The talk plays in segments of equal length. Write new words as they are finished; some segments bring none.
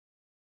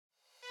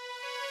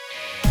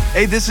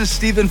Hey, this is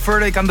Stephen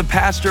Furtick. I'm the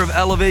pastor of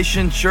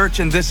Elevation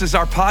Church, and this is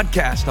our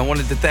podcast. I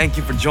wanted to thank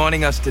you for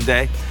joining us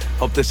today.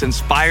 Hope this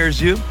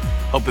inspires you.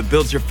 Hope it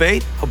builds your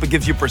faith. Hope it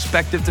gives you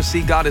perspective to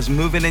see God is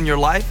moving in your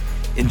life.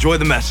 Enjoy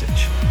the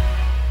message.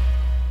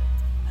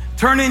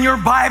 Turn in your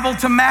Bible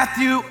to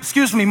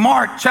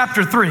Mark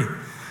chapter 3.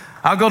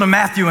 I'll go to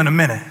Matthew in a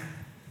minute.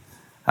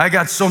 I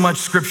got so much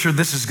scripture,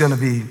 this is gonna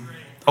be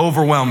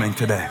overwhelming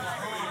today.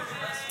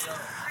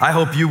 I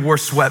hope you wore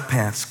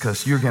sweatpants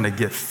because you're gonna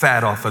get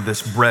fat off of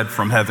this bread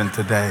from heaven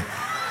today.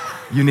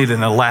 You need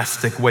an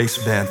elastic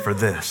waistband for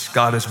this.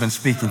 God has been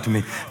speaking to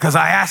me because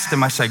I asked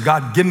him, I said,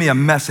 God, give me a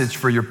message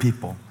for your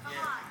people.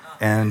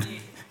 And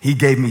he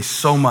gave me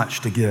so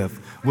much to give.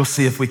 We'll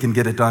see if we can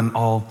get it done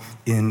all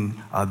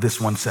in this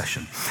one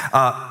session.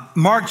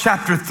 Mark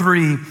chapter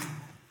 3,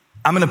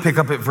 I'm gonna pick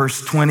up at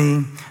verse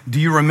 20. Do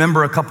you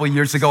remember a couple of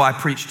years ago I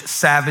preached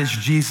Savage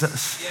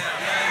Jesus?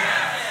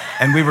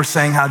 And we were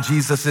saying how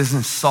Jesus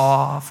isn't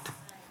soft,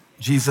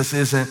 Jesus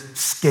isn't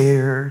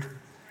scared,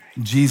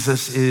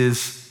 Jesus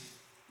is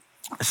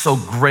so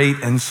great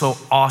and so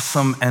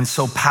awesome and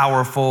so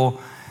powerful.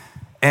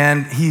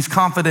 And he's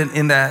confident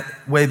in that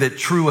way that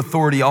true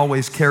authority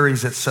always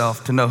carries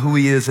itself to know who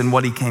he is and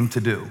what he came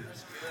to do.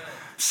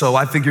 So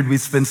I figured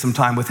we'd spend some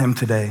time with him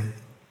today.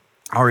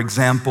 Our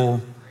example,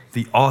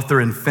 the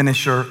author and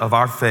finisher of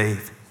our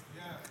faith.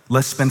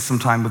 Let's spend some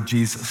time with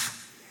Jesus,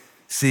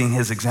 seeing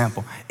his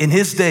example. In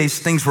his days,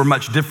 things were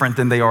much different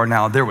than they are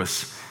now. There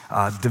was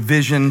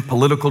division,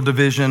 political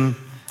division.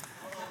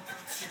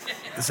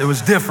 It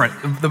was different.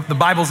 The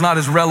Bible's not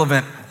as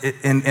relevant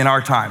in our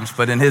times,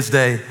 but in his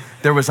day,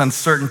 there was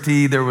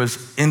uncertainty, there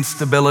was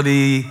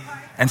instability,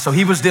 and so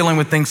he was dealing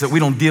with things that we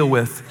don't deal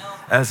with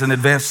as an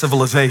advanced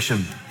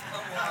civilization.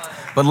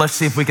 But let's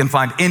see if we can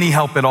find any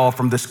help at all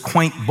from this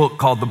quaint book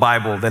called the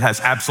Bible that has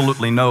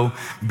absolutely no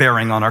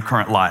bearing on our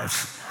current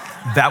lives.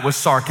 That was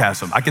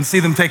sarcasm. I can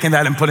see them taking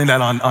that and putting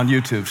that on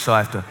YouTube, so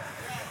I have to,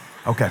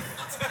 okay.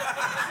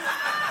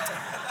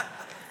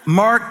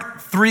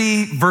 Mark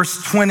 3,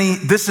 verse 20,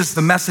 this is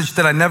the message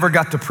that I never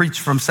got to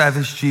preach from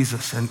Savage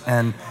Jesus,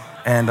 and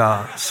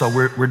so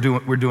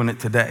we're doing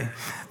it today.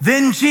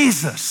 Then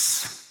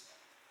Jesus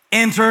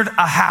entered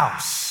a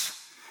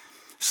house.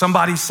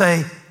 Somebody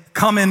say,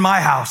 come in my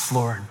house,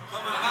 Lord.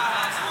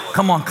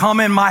 Come on, come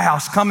in my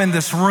house. Come in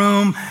this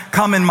room.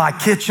 Come in my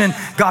kitchen.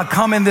 God,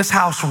 come in this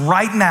house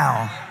right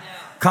now.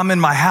 Come in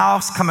my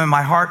house. Come in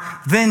my heart.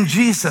 Then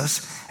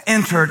Jesus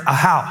entered a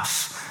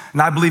house.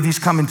 And I believe he's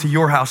coming to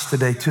your house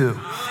today too.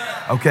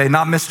 Okay,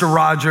 not Mr.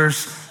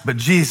 Rogers, but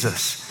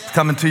Jesus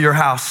coming to your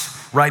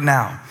house right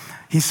now.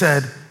 He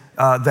said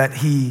that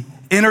he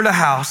entered a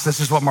house, this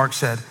is what Mark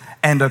said,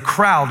 and a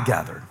crowd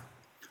gathered,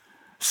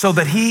 so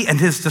that he and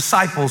his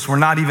disciples were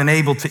not even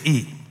able to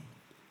eat.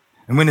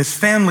 And when his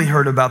family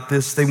heard about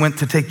this, they went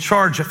to take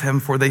charge of him,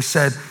 for they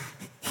said,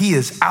 he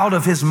is out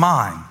of his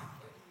mind.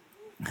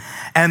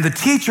 And the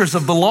teachers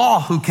of the law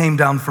who came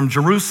down from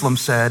Jerusalem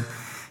said,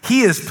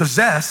 he is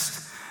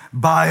possessed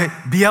by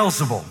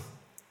Beelzebul.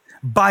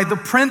 By the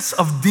prince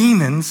of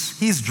demons,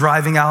 he's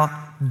driving out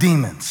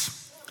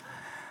demons.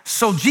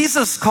 So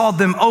Jesus called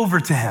them over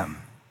to him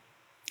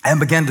and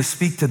began to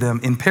speak to them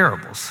in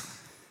parables.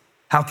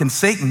 How can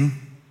Satan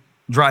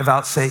drive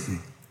out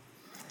Satan?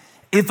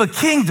 If a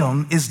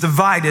kingdom is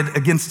divided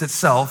against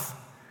itself,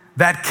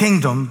 that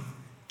kingdom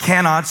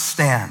cannot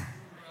stand.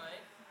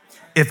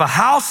 If a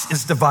house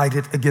is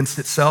divided against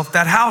itself,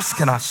 that house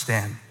cannot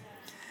stand.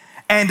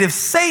 And if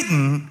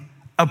Satan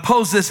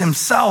opposes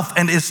himself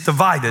and is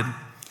divided,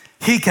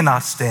 he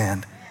cannot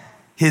stand.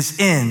 His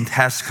end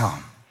has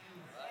come.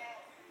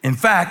 In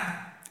fact,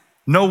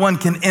 no one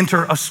can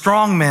enter a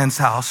strong man's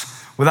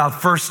house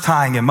without first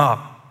tying him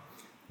up.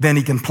 Then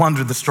he can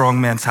plunder the strong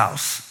man's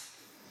house.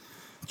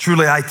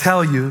 Truly, I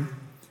tell you,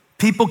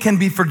 people can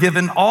be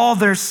forgiven all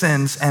their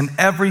sins and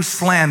every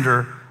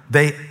slander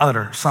they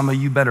utter. Some of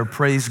you better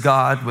praise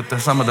God with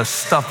some of the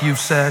stuff you've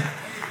said.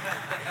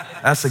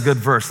 That's a good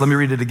verse. Let me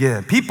read it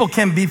again. People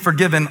can be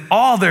forgiven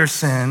all their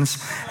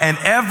sins and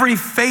every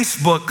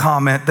Facebook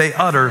comment they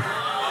utter.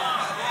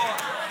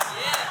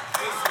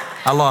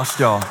 I lost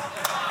y'all.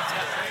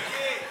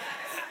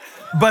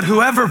 But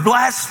whoever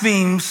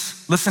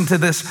blasphemes, listen to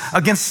this,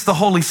 against the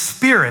Holy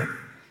Spirit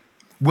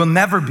will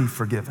never be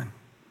forgiven.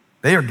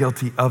 They are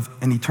guilty of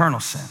an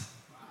eternal sin.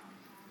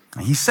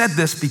 And he said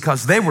this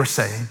because they were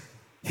saying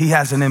he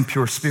has an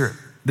impure spirit.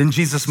 Then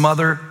Jesus'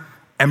 mother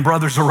and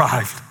brothers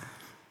arrived,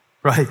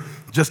 right?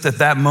 Just at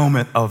that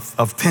moment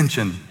of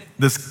tension,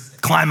 this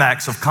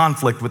climax of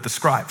conflict with the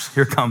scribes.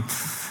 Here come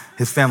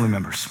his family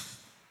members.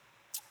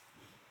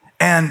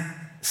 And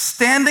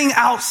standing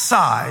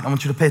outside, I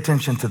want you to pay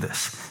attention to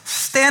this.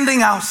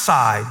 Standing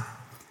outside,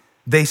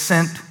 they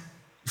sent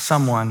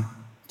someone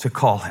to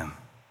call him.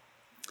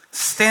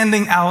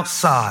 Standing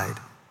outside,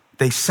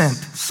 they sent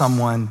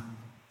someone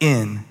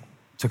in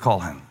to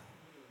call him.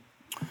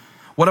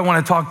 What I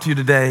want to talk to you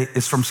today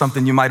is from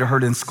something you might have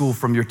heard in school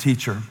from your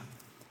teacher.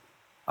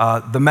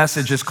 The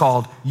message is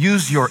called,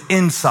 Use Your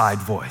Inside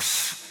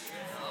Voice.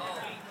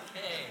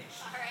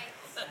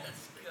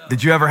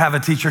 Did you ever have a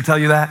teacher tell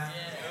you that?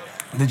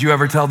 Did you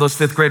ever tell those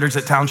fifth graders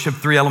at Township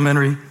 3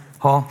 Elementary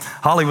Hall?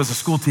 Holly was a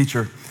school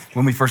teacher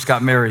when we first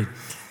got married,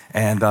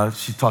 and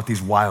she taught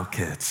these wild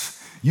kids,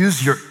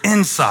 use your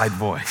inside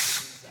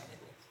voice.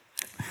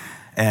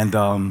 And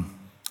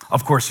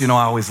of course, I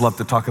always love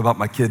to talk about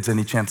my kids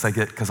any chance I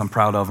get because I'm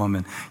proud of them,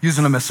 and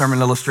using them as sermon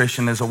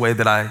illustration is a way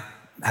that I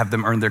have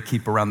them earn their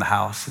keep around the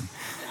house.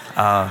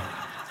 And,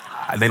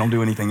 they don't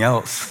do anything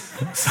else.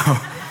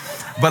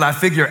 But I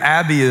figure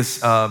Abby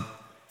is, a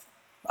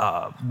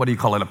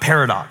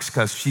paradox,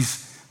 because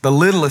she's the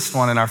littlest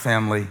one in our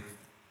family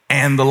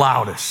and the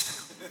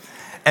loudest.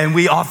 And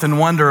we often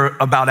wonder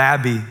about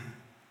Abby,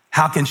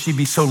 how can she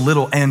be so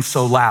little and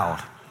so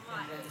loud?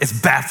 It's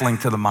baffling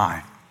to the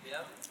mind.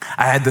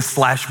 I had this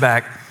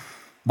flashback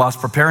while I was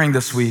preparing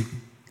this week,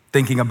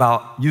 thinking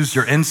about use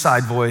your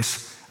inside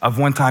voice of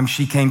one time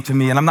she came to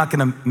me, and I'm not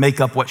gonna make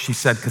up what she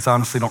said because I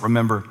honestly don't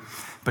remember,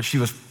 but she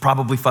was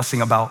probably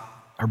fussing about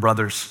her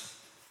brothers.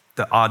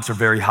 The odds are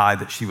very high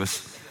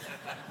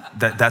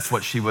that that's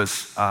what she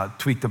was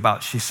tweaked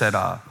about. She says,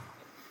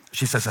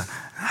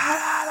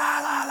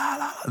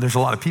 there's a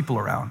lot of people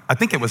around. I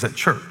think it was at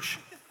church.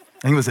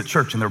 I think it was at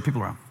church and there were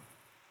people around.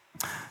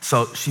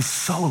 So she's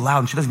so loud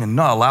and she doesn't even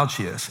know how loud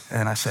she is.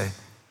 And I say,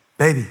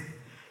 baby,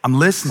 I'm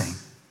listening.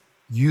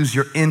 Use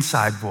your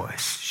inside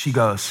voice. She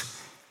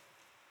goes,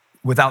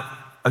 without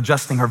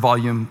adjusting her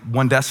volume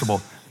 1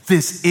 decibel,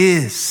 this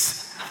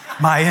is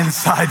my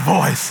inside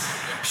voice.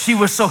 She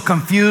was so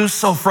confused,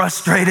 so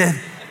frustrated.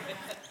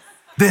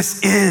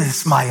 This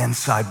is my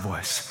inside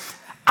voice.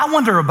 I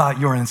wonder about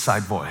your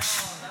inside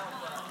voice.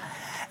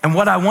 And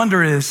what I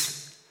wonder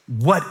is,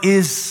 what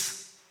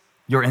is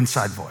your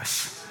inside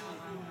voice?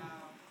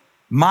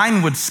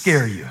 Mine would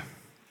scare you.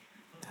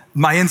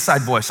 My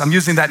inside voice. I'm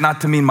using that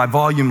not to mean my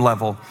volume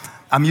level.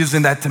 I'm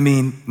using that to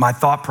mean my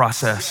thought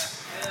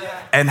process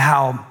and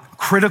how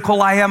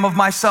critical I am of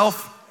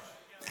myself.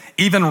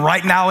 Even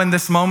right now in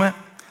this moment,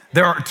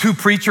 there are 2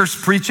 preachers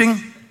preaching,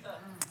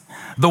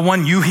 the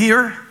one you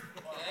hear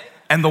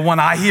and the one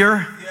I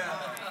hear.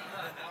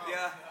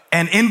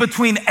 And in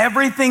between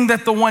everything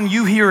that the one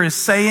you hear is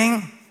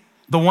saying,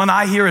 the one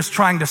I hear is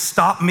trying to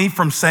stop me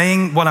from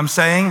saying what I'm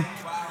saying.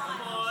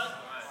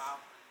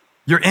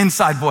 Your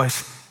inside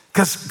voice.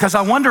 Because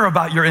I wonder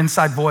about your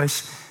inside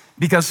voice,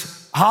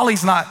 because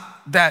Holly's not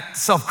that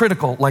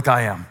self-critical like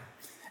I am.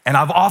 And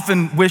I've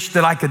often wished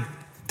that I could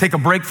take a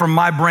break from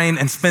my brain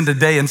and spend a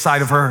day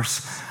inside of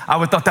hers. I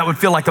would thought that would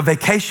feel like a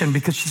vacation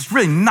because she's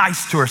really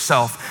nice to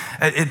herself,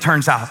 it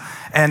turns out.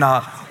 And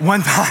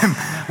one time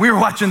we were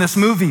watching this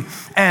movie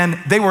and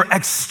they were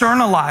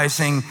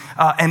externalizing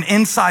an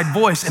inside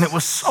voice, and it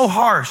was so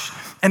harsh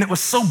and it was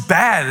so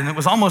bad and it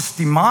was almost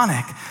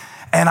demonic.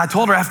 And I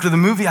told her after the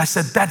movie, I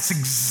said, that's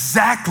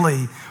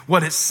exactly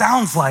what it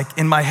sounds like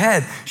in my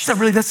head. She said,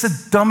 really, that's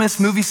the dumbest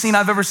movie scene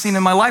I've ever seen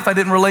in my life. I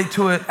didn't relate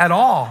to it at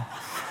all.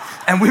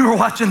 And we were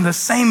watching the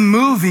same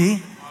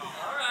movie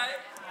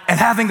and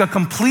having a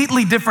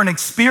completely different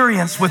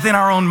experience within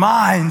our own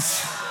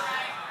minds.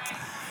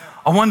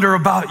 I wonder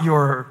about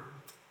your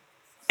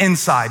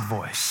inside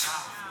voice.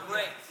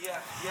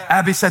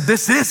 Abby said,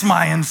 this is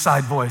my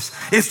inside voice.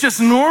 It's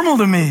just normal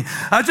to me.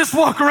 I just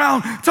walk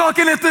around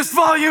talking at this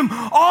volume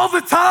all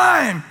the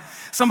time.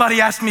 Somebody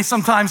asked me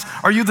sometimes,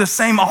 are you the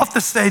same off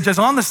the stage as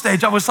on the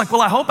stage? I was like,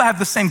 well, I hope I have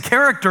the same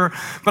character,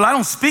 but I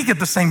don't speak at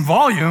the same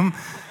volume.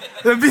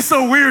 It'd be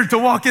so weird to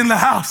walk in the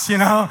house,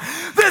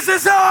 This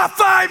is how I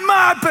find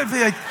my...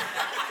 Like,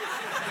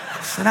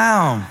 sit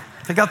down,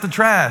 take out the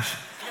trash.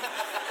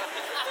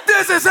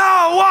 This is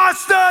how I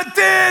wash the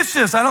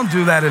dishes. I don't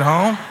do that at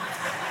home.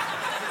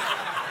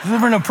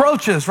 Different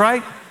approaches,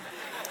 right?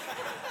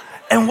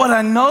 And what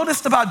I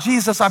noticed about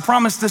Jesus, I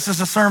promise this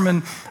is a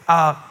sermon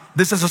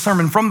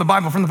from the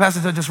Bible, from the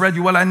passage I just read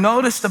you. What I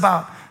noticed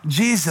about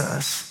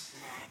Jesus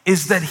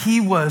is that he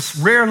was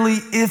rarely,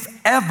 if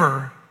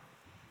ever,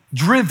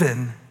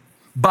 driven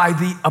by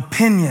the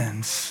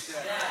opinions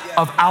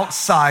of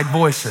outside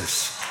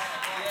voices.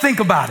 Think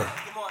about it.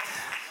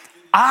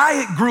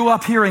 I grew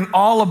up hearing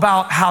all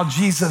about how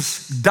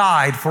Jesus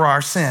died for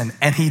our sin,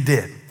 and he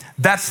did.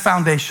 That's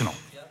foundational.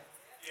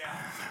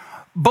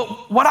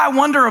 But what I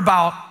wonder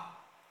about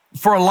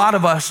for a lot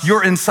of us,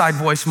 your inside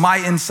voice, my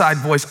inside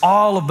voice,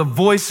 all of the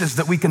voices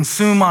that we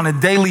consume on a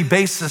daily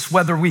basis,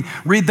 whether we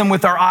read them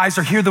with our eyes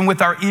or hear them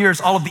with our ears,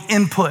 all of the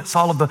inputs,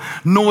 all of the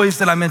noise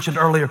that I mentioned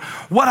earlier.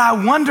 What I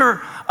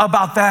wonder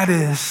about that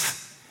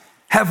is,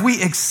 have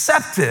we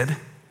accepted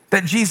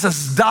that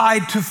Jesus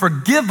died to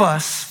forgive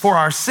us for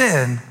our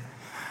sin,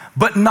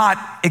 but not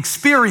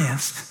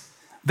experienced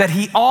that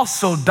he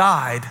also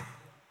died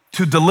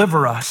to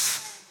deliver us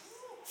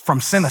from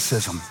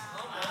cynicism?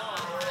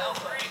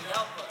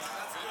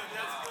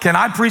 Can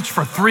I preach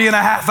for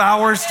 3.5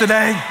 hours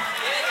today?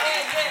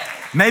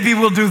 Maybe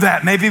we'll do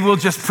that. Maybe we'll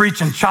just preach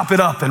and chop it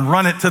up and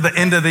run it to the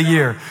end of the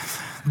year.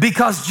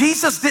 Because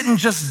Jesus didn't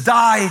just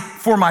die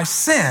for my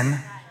sin.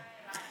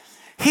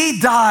 He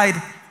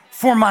died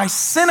for my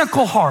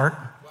cynical heart,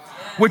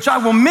 which I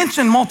will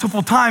mention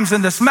multiple times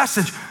in this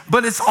message,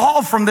 but it's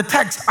all from the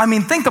text. I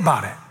mean, think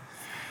about it.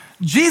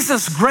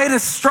 Jesus'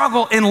 greatest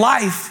struggle in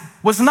life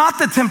was not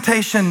the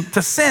temptation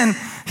to sin.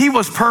 He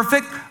was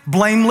perfect,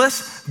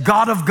 blameless,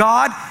 God of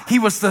God. He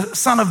was the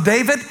son of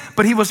David,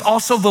 but he was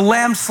also the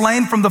lamb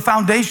slain from the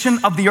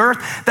foundation of the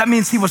earth. That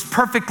means he was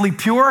perfectly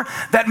pure.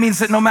 That means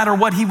that no matter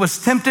what he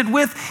was tempted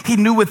with, he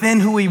knew within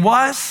who he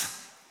was.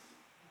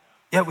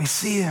 Yet we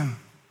see him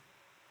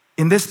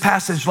in this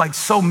passage, like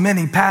so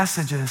many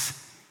passages,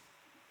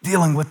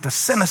 dealing with the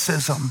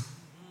cynicism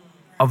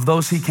of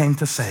those he came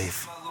to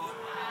save.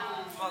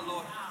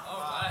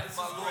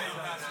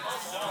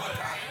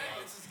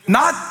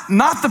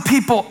 Not the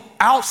people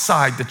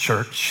outside the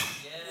church,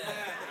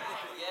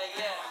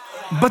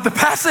 but the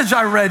passage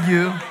I read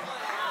you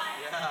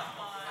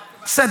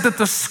said that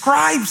the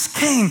scribes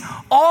came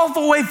all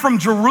the way from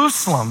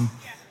Jerusalem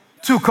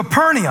to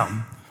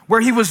Capernaum,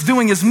 where he was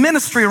doing his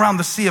ministry around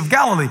the Sea of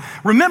Galilee.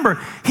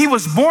 Remember, he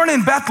was born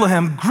in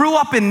Bethlehem, grew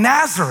up in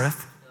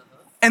Nazareth,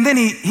 and then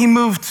he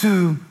moved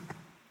to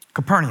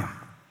Capernaum.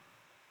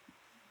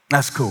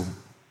 That's cool.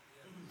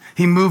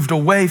 He moved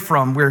away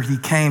from where he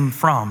came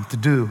from to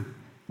do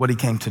what he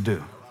came to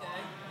do.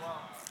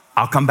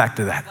 I'll come back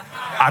to that.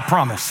 I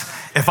promise.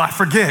 If I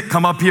forget,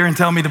 come up here and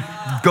tell me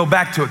to go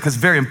back to it because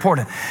it's very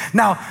important.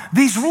 Now,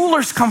 these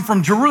rulers come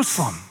from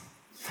Jerusalem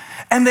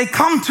and they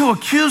come to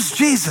accuse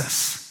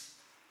Jesus.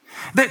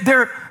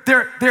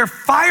 They're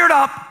fired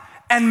up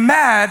and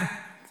mad,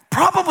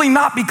 probably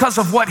not because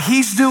of what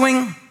he's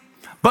doing,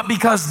 but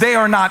because they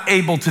are not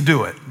able to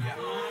do it.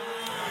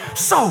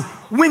 So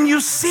when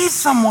you see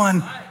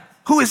someone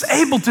who is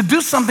able to do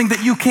something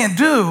that you can't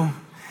do,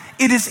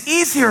 it is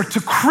easier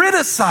to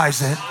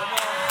criticize it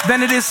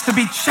than it is to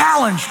be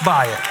challenged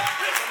by it.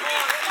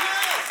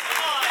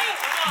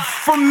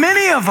 For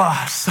many of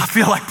us, I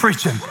feel like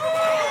preaching,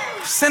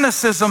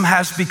 cynicism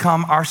has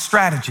become our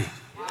strategy.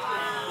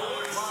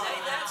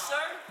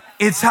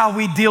 It's how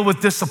we deal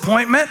with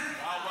disappointment.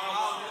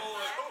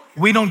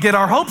 We don't get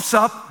our hopes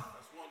up,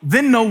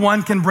 then no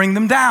one can bring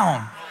them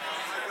down.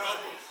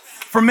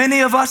 For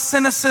many of us,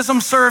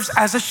 cynicism serves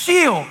as a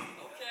shield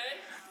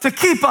to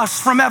keep us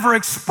from ever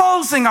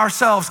exposing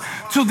ourselves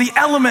to the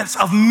elements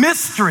of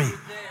mystery,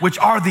 which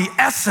are the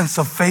essence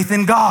of faith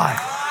in God.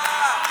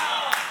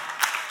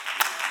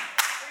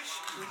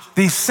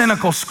 These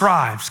cynical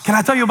scribes. Can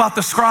I tell you about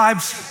the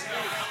scribes?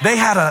 They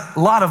had a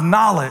lot of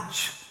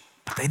knowledge,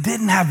 but they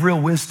didn't have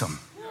real wisdom.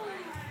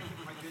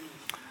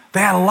 They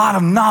had a lot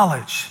of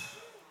knowledge.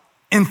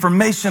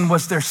 Information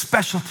was their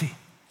specialty.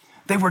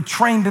 They were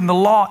trained in the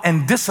law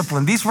and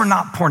discipline. These were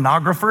not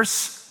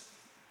pornographers.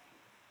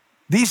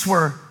 These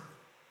were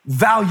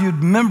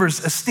valued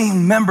members,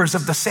 esteemed members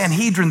of the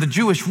Sanhedrin, the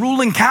Jewish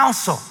ruling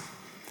council.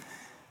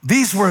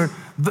 These were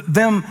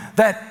them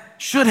that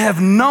should have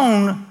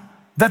known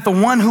that the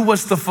one who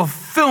was the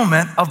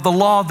fulfillment of the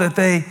law that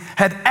they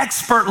had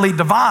expertly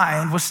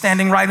divined was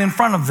standing right in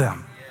front of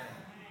them.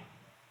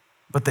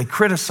 But they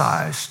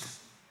criticized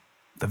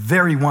the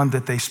very one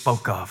that they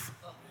spoke of,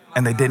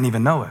 and they didn't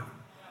even know it.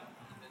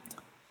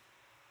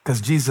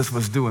 Because Jesus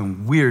was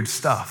doing weird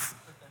stuff.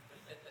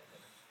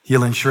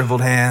 Healing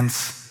shriveled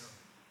hands,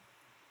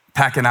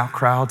 packing out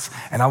crowds.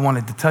 And I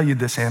wanted to tell you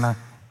this, Anna.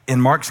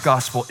 In Mark's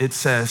gospel, it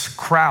says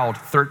crowd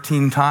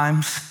 13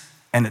 times,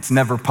 and it's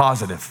never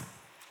positive.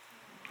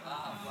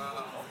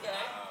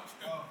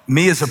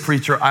 Me as a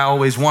preacher, I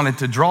always wanted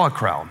to draw a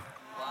crowd.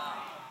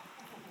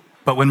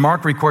 But when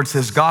Mark records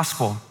his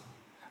gospel,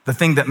 the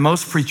thing that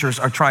most preachers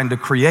are trying to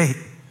create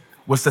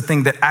was the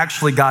thing that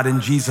actually got in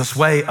Jesus'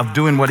 way of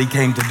doing what he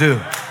came to do.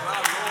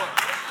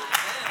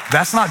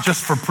 That's not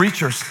just for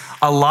preachers.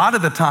 A lot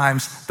of the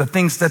times, the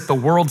things that the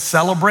world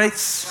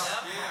celebrates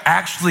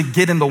actually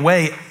get in the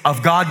way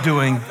of God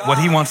doing what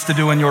he wants to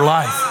do in your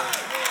life.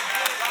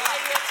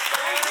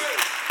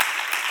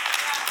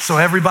 So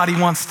everybody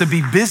wants to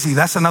be busy.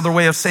 That's another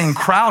way of saying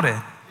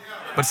crowded.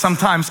 But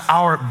sometimes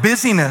our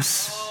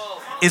busyness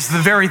is the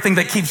very thing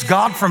that keeps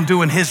God from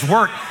doing his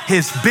work,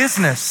 his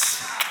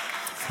business.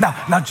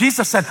 Now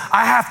Jesus said,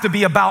 I have to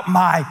be about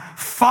my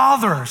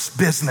Father's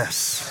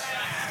business.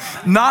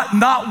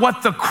 Not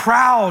what the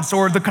crowds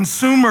or the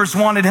consumers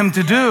wanted him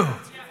to do.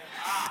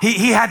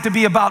 He had to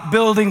be about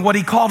building what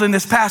he called in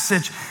this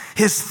passage,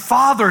 his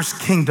Father's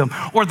kingdom,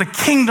 or the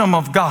kingdom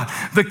of God,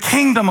 the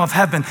kingdom of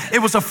heaven. It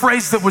was a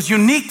phrase that was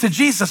unique to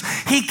Jesus.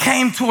 He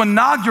came to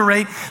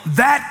inaugurate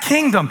that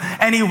kingdom,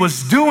 and he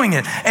was doing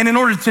it. And in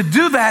order to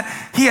do that,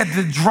 he had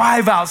to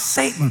drive out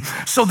Satan.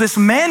 So this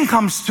man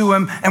comes to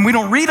him, and we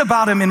don't read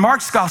about him in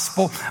Mark's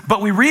gospel,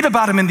 but we read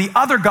about him in the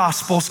other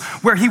gospels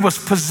where he was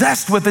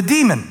possessed with a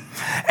demon.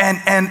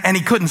 And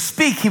he couldn't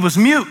speak, he was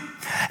mute.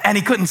 And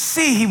he couldn't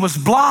see, he was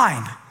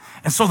blind.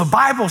 And so the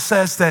Bible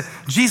says that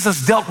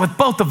Jesus dealt with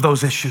both of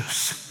those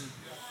issues.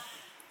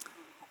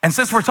 And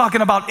since we're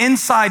talking about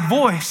inside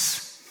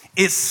voice,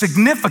 it's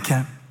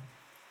significant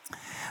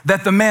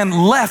that the man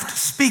left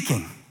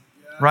speaking,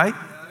 right?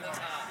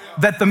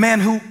 That the man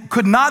who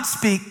could not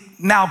speak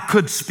now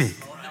could speak.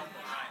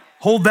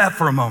 Hold that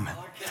for a moment.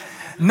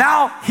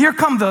 Now, here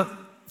come the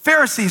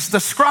Pharisees, the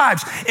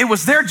scribes. It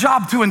was their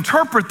job to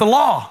interpret the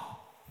law.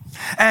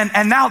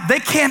 And now they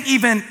can't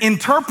even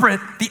interpret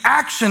the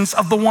actions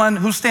of the one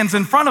who stands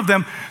in front of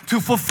them to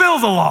fulfill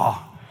the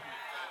law.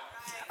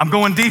 I'm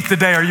going deep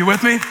today. Are you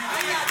with me?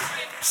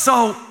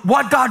 So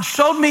what God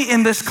showed me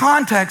in this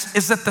context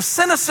is that the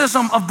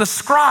cynicism of the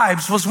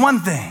scribes was one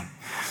thing,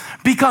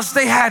 because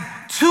they had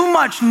too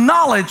much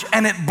knowledge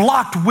and it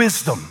blocked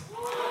wisdom.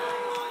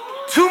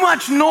 Too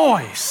much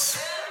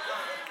noise.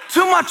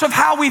 Too much of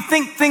how we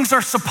think things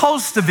are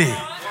supposed to be.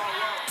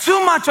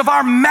 Too much of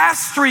our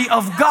mastery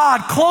of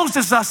God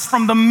closes us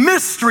from the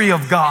mystery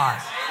of God.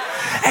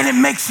 And it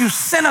makes you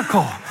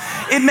cynical.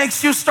 It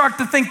makes you start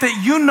to think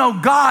that you know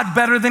God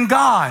better than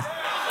God.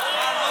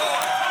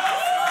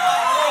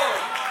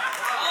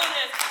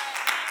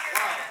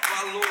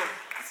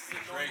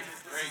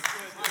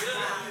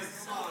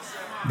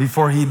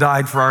 Before he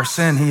died for our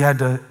sin, he had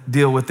to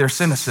deal with their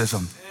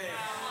cynicism.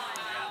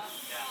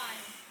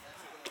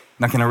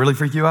 Now, can I really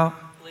freak you out?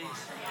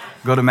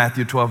 Go to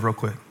Matthew 12 real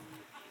quick.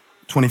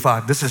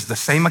 25. This is the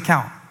same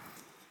account.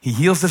 He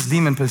heals this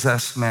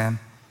demon-possessed man,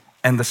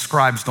 and the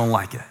scribes don't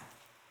like it.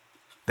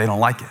 They don't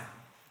like it.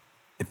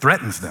 It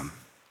threatens them.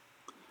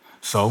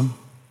 So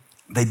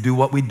they do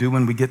what we do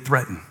when we get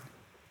threatened.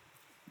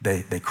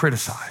 They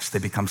criticize. They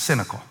become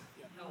cynical.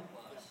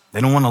 They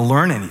don't want to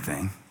learn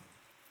anything.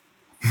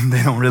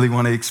 They don't really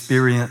want to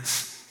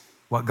experience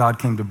what God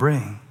came to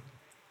bring.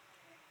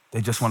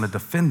 They just want to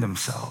defend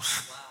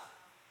themselves.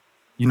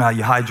 You know how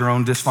you hide your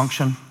own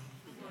dysfunction?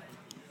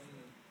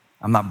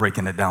 I'm not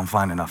breaking it down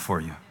fine enough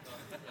for you.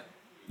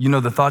 You know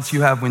the thoughts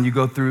you have when you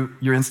go through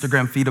your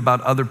Instagram feed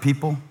about other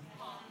people?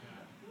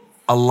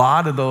 A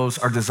lot of those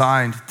are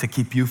designed to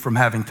keep you from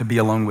having to be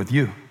alone with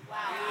you.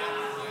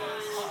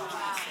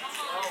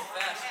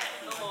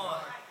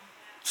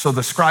 So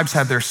the scribes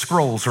had their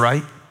scrolls,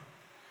 right?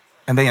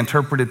 And they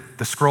interpreted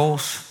the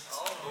scrolls.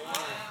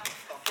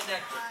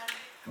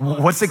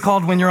 What's it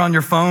called when you're on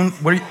your phone?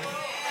 What are you?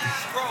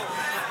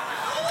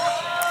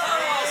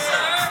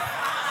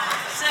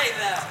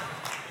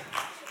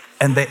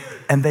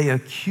 And they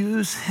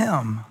accuse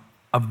him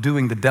of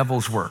doing the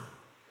devil's work,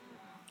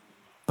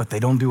 but they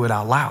don't do it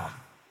out loud.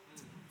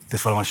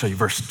 This is what I want to show you,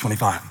 verse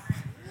 25.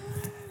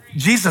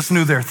 Jesus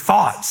knew their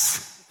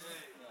thoughts.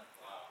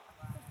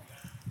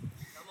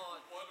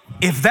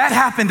 If that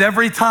happened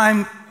every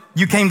time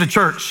you came to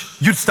church,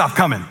 you'd stop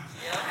coming.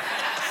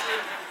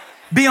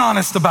 Be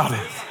honest about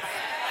it.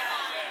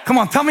 Come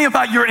on, tell me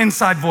about your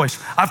inside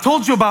voice. I've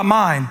told you about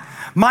mine.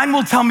 Mine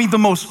will tell me the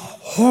most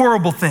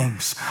horrible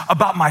things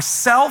about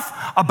myself,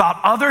 about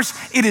others.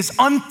 It is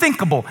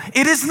unthinkable.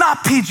 It is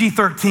not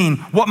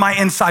PG-13 what my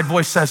inside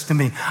voice says to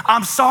me.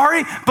 I'm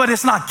sorry, but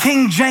it's not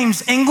King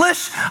James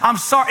English. I'm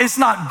sorry, it's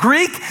not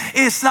Greek.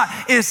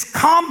 It's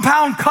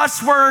compound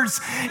cuss words.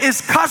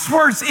 It's cuss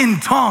words in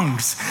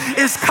tongues.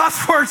 It's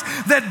cuss words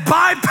that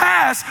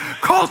bypass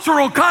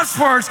cultural cuss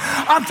words.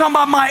 I'm talking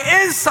about my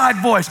inside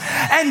voice.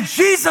 And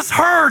Jesus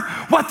heard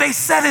what they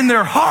said in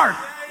their heart.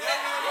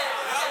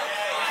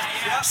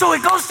 So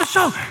it goes to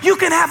show you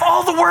can have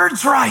all the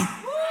words right.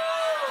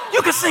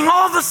 You can sing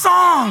all the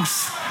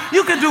songs.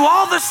 You can do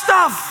all the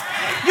stuff.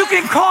 You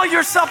can call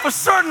yourself a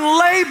certain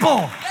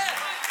label.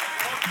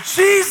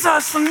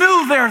 Jesus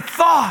knew their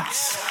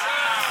thoughts.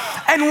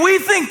 And we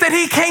think that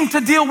he came to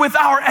deal with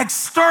our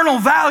external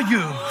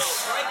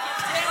values.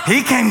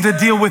 He came to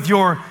deal with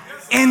your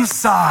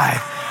inside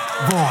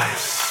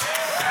voice.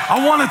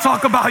 I want to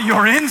talk about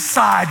your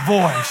inside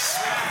voice.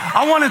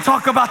 I want to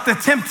talk about the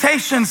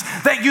temptations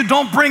that you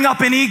don't bring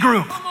up in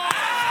e-group.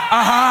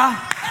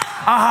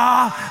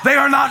 They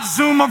are not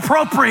Zoom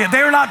appropriate. They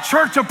are not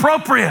church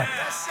appropriate.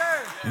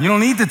 You don't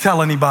need to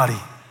tell anybody.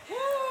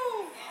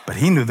 But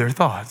he knew their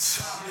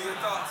thoughts.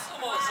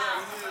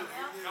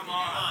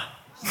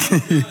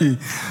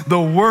 The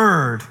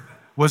word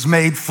was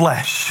made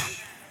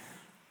flesh.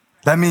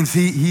 That means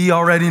he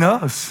already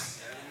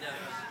knows.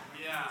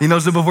 He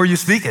knows it before you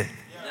speak it.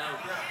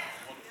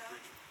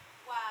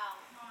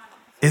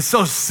 It's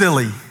so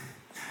silly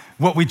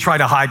what we try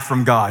to hide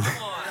from God.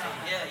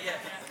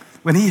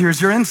 When he hears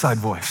your inside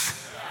voice.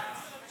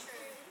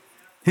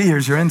 He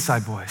hears your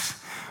inside voice.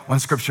 One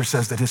scripture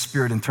says that his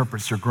spirit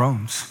interprets your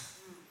groans.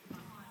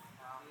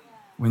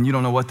 When you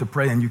don't know what to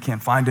pray and you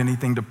can't find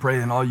anything to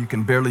pray and all you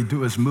can barely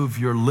do is move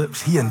your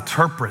lips, he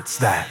interprets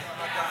that.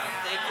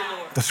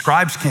 The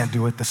scribes can't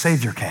do it, the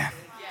Savior can.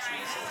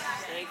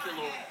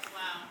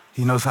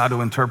 He knows how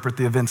to interpret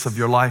the events of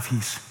your life.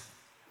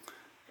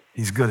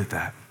 He's good at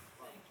that.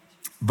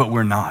 But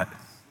we're not.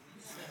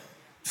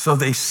 So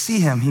they see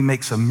him, he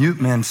makes a mute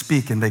man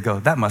speak, and they go,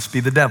 that must be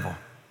the devil.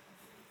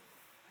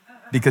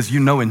 Because you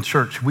know in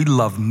church, we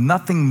love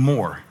nothing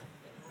more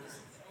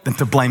than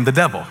to blame the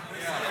devil.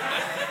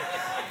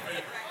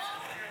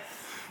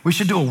 We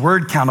should do a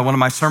word count on one of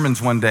my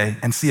sermons one day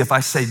and see if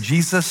I say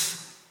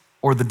Jesus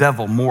or the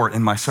devil more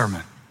in my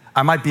sermon.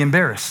 I might be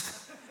embarrassed.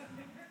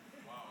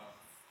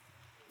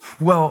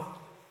 Well,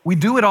 we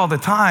do it all the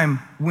time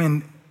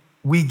when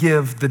we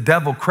give the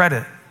devil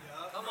credit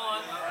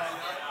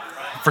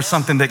for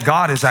something that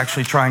God is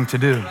actually trying to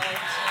do.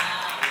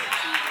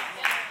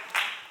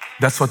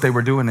 That's what they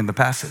were doing in the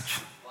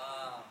passage.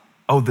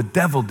 Oh, the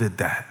devil did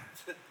that.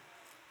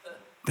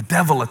 The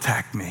devil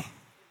attacked me.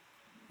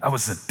 That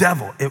was the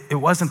devil. It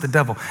wasn't the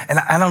devil. And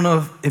I don't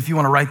know if you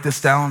want to write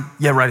this down.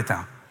 Yeah, write it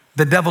down.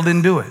 The devil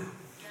didn't do it.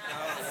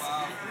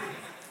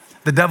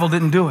 The devil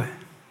didn't do it.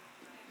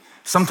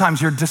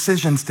 Sometimes your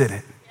decisions did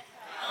it.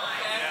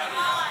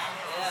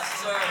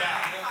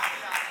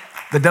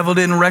 The devil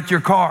didn't wreck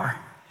your car.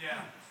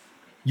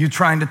 You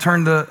trying to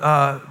turn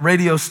the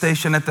radio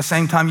station at the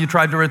same time you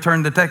tried to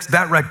return the text,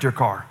 that wrecked your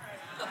car.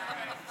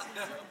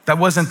 That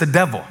wasn't the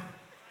devil.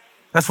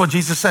 That's what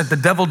Jesus said. The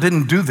devil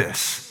didn't do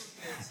this.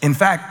 In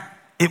fact,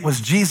 it was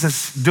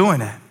Jesus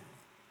doing it.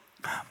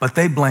 But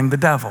they blamed the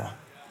devil.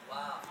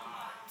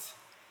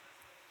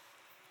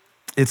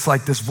 It's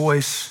like this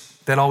voice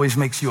that always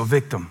makes you a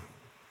victim.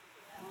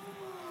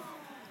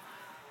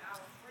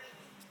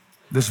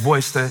 This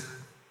voice that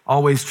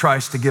always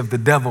tries to give the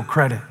devil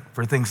credit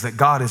for things that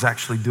God is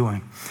actually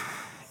doing.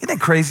 Isn't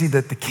it crazy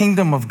that the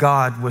kingdom of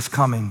God was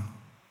coming,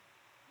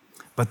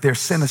 but their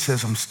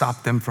cynicism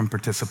stopped them from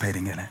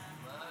participating in it?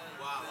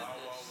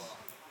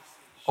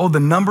 Oh, the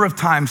number of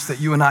times that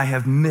you and I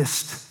have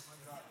missed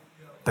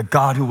the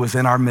God who was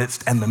in our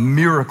midst and the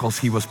miracles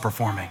he was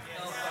performing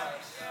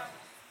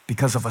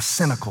because of a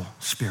cynical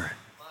spirit.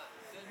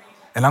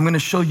 And I'm going to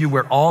show you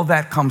where all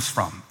that comes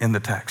from in the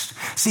text.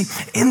 See,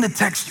 in the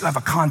text, you have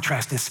a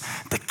contrast. It's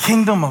the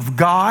kingdom of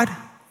God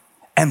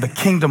and the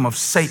kingdom of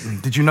Satan.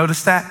 Did you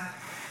notice that?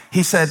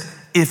 He said,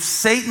 if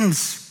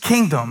Satan's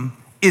kingdom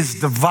is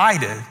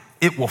divided,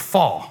 it will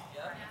fall.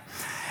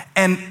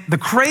 And the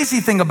crazy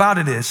thing about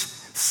it is,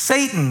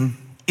 Satan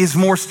is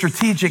more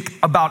strategic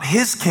about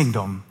his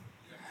kingdom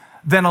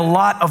than a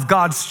lot of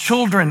God's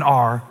children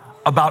are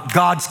about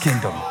God's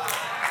kingdom.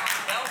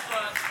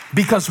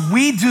 Because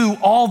we do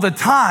all the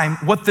time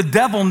what the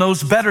devil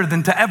knows better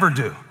than to ever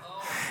do.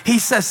 He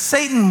says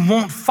Satan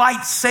won't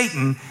fight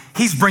Satan,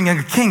 he's bringing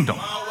a kingdom.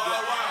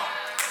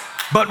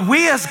 But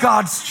we as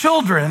God's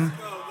children,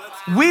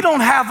 we don't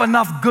have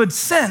enough good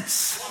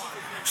sense.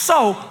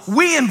 So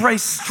we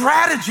embrace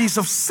strategies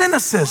of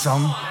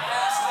cynicism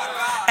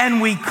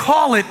and we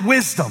call it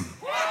wisdom.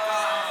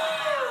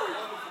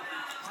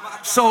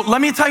 So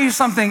let me tell you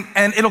something,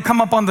 and it'll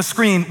come up on the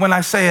screen when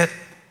I say it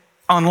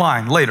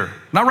online later.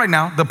 Not right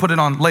now, they'll put it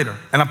on later.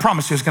 And I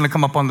promise you it's gonna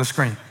come up on the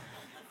screen.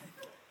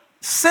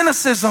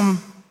 Cynicism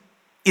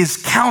is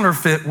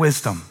counterfeit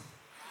wisdom.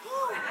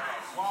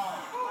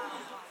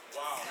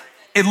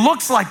 It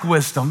looks like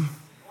wisdom.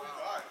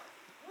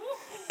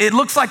 It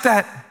looks like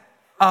that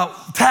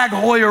Tag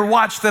Heuer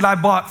watch that I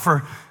bought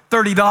for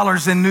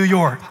 $30 in New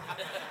York.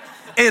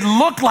 It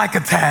looked like a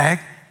tag.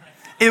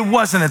 It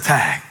wasn't a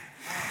tag.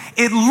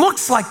 It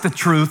looks like the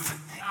truth.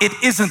 It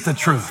isn't the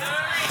truth.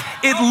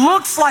 It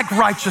looks like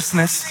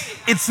righteousness.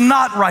 It's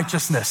not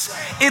righteousness.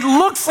 It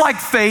looks like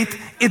faith.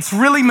 It's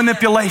really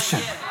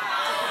manipulation.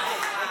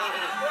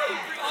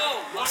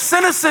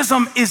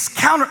 Cynicism is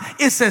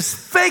it's as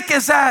fake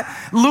as that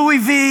Louis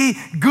V.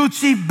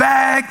 Gucci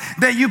bag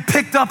that you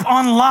picked up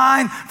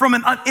online from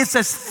it's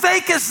as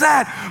fake as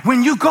that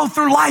when you go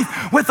through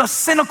life with a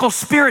cynical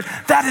spirit.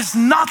 That is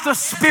not the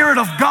Spirit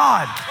of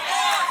God.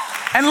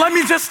 And let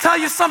me just tell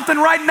you something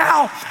right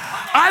now.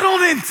 I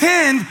don't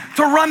intend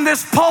to run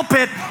this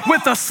pulpit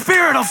with a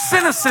spirit of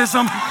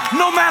cynicism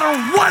no matter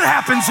what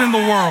happens in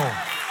the world.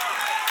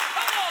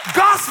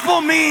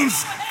 Gospel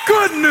means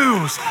good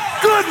news,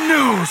 good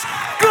news,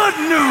 good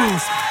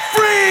news,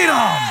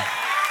 freedom.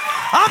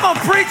 I'm gonna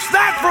preach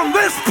that from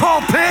this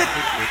pulpit.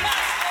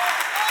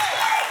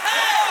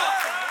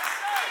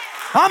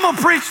 I'm gonna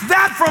preach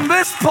that from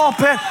this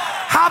pulpit.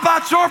 How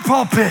about your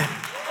pulpit?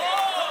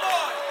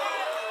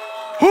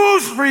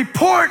 Whose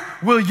report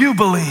will you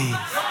believe?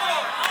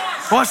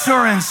 What's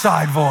your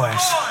inside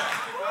voice?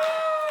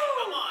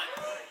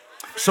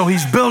 So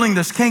he's building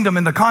this kingdom.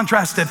 In the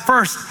contrast, at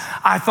first,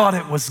 I thought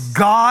it was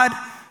God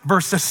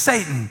versus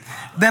Satan.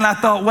 Then I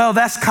thought, well,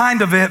 that's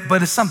kind of it,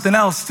 but it's something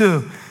else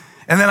too.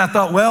 And then I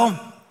thought, well,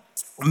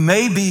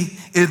 maybe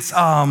it's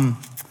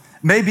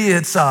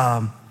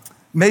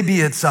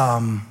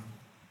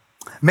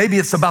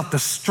about the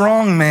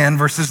strong man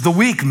versus the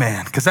weak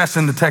man, because that's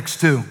in the text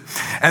too.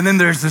 And then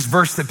there's this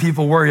verse that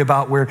people worry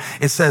about where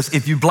it says,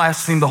 if you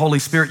blaspheme the Holy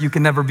Spirit, you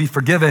can never be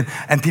forgiven.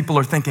 And people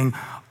are thinking,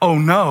 oh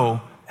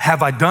no,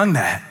 have I done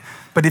that?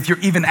 But if you're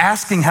even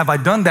asking, have I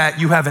done that?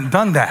 You haven't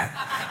done that,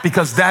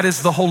 because that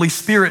is the Holy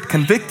Spirit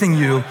convicting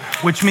you,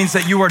 which means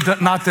that you are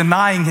not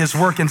denying his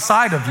work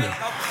inside of you.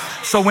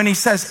 So when he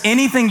says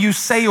anything you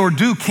say or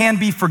do can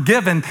be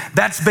forgiven,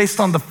 that's based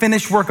on the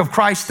finished work of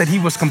Christ that he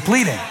was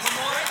completing.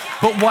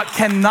 But what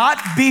cannot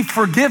be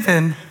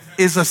forgiven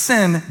is a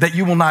sin that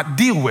you will not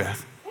deal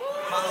with.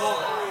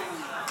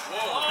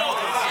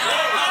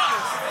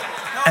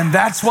 And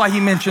that's why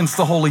he mentions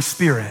the Holy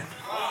Spirit.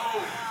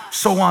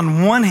 So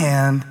on one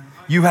hand,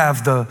 you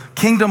have the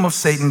kingdom of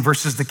Satan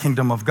versus the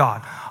kingdom of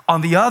God.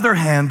 On the other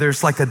hand,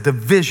 there's like a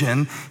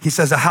division. He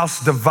says a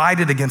house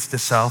divided against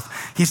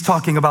itself. He's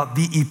talking about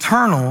the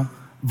eternal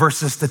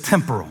versus the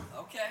temporal.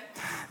 Okay.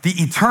 The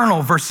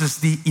eternal versus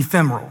the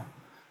ephemeral.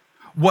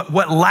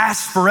 What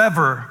lasts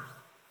forever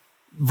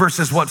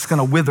versus what's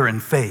gonna wither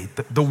and fade.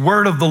 The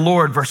word of the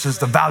Lord versus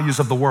the values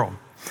of the world.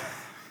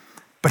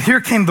 But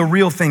here came the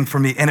real thing for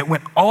me, and it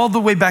went all the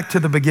way back to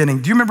the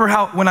beginning. Do you remember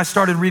how when I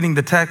started reading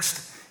the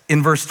text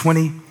in verse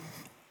 20,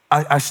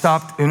 I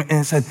stopped and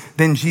it said,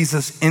 then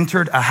Jesus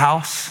entered a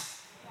house.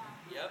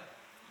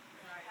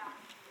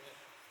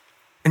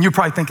 And you're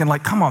probably thinking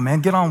like, come on, man,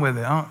 get on with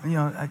it.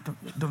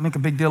 Don't make a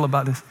big deal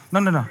about this.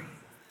 No.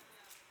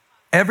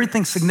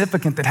 Everything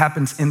significant that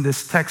happens in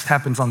this text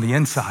happens on the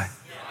inside.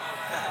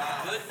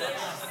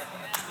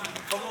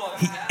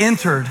 He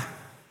entered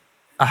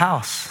a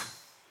house.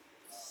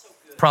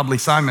 Probably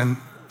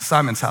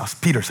Simon's house,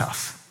 Peter's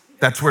house.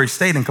 That's where he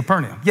stayed in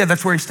Capernaum. Yeah,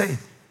 that's where he stayed.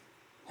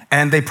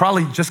 And they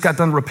probably just got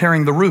done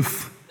repairing the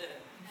roof.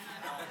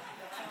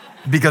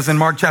 Because in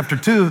Mark chapter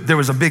 2, there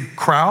was a big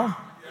crowd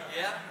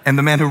and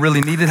the man who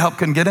really needed help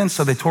couldn't get in,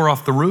 so they tore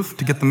off the roof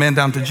to get the man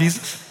down to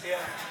Jesus.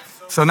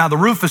 So now the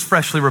roof is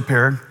freshly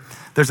repaired.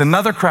 There's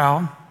another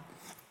crowd.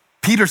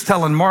 Peter's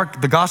telling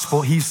Mark the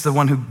gospel. He's the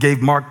one who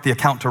gave Mark the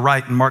account to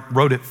write, and Mark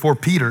wrote it for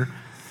Peter.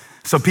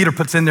 So Peter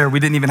puts in there, we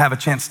didn't even have a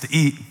chance to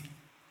eat.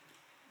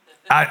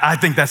 I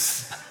think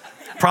that's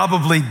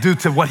probably due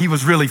to what he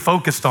was really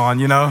focused on,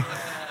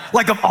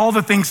 Like of all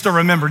the things to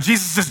remember,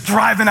 Jesus is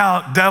driving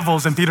out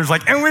devils and Peter's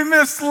like, and we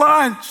missed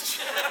lunch.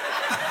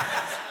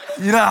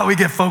 You know how we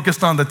get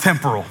focused on the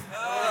temporal.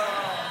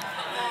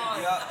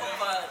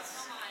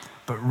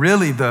 But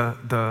really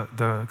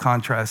the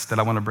contrast that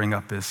I want to bring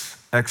up is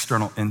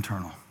external,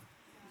 internal.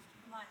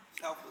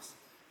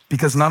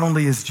 Because not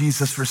only is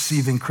Jesus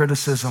receiving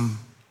criticism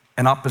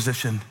and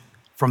opposition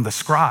from the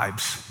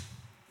scribes,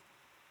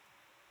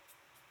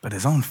 but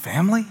his own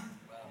family?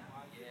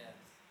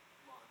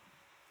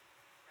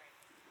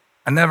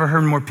 I never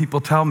heard more people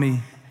tell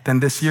me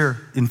than this year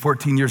in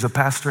 14 years of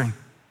pastoring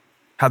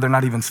how they're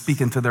not even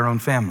speaking to their own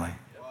family.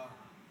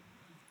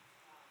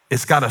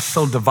 It's got us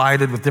so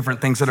divided with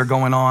different things that are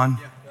going on.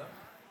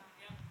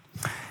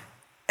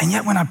 And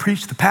yet when I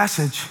preach the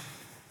passage,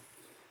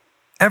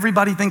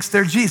 everybody thinks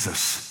they're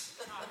Jesus.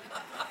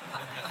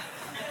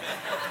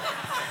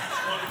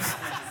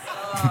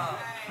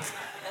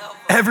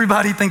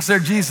 Everybody thinks they're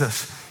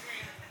Jesus.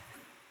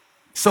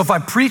 So if I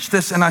preach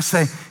this and I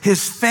say,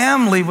 his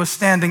family was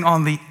standing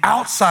on the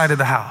outside of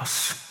the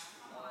house,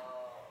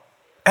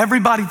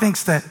 everybody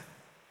thinks that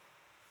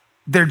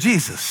they're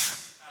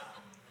Jesus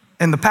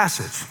in the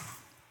passage.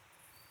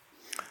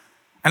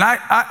 And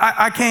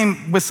I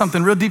came with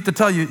something real deep to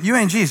tell you, you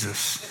ain't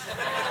Jesus.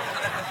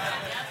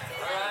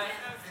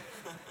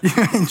 You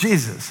ain't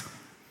Jesus.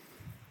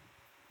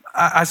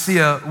 I see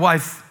a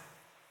wife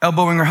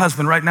elbowing her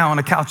husband right now on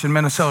a couch in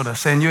Minnesota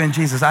saying, you ain't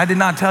Jesus. I did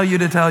not tell you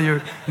to tell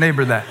your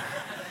neighbor that.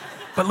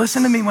 But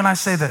listen to me when I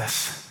say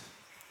this.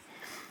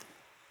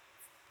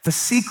 The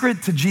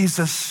secret to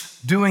Jesus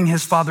doing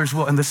his Father's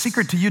will, and the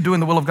secret to you doing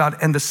the will of God,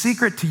 and the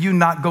secret to you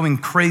not going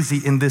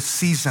crazy in this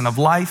season of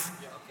life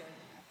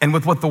and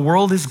with what the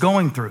world is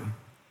going through,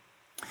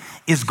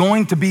 is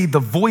going to be the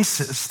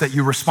voices that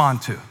you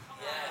respond to.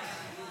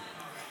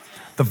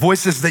 The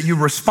voices that you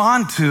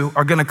respond to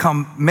are gonna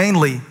come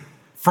mainly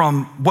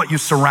from what you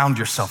surround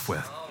yourself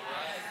with.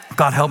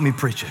 God help me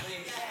preach it.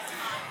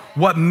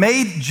 What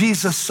made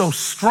Jesus so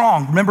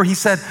strong, remember he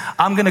said,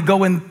 I'm gonna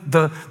go in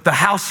the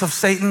house of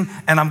Satan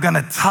and I'm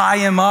gonna tie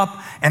him up,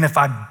 and if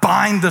I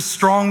bind the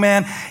strong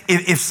man,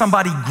 if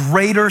somebody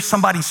greater,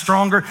 somebody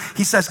stronger,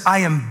 he says, I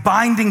am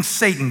binding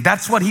Satan.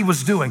 That's what he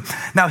was doing.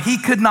 Now he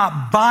could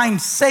not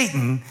bind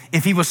Satan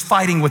if he was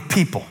fighting with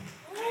people.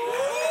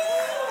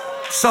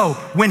 So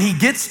when he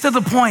gets to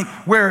the point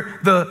where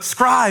the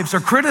scribes are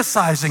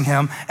criticizing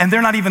him and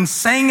they're not even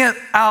saying it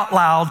out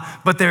loud,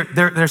 but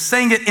they're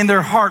saying it in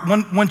their heart.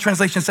 One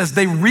translation says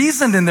they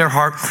reasoned in their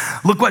heart.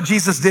 Look what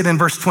Jesus did in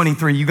verse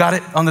 23. You got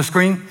it on the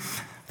screen?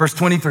 Verse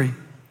 23.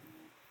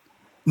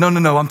 No,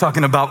 I'm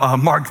talking about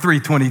Mark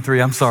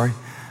 3:23. I'm sorry.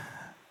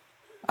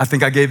 I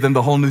think I gave them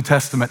the whole New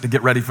Testament to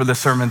get ready for this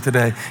sermon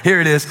today.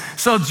 Here it is.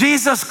 So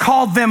Jesus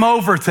called them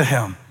over to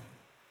him.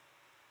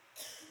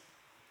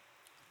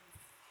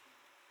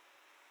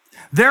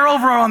 They're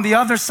over on the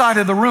other side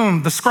of the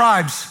room, the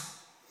scribes,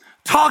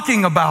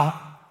 talking about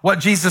what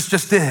Jesus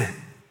just did.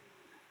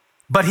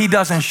 But he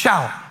doesn't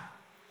shout.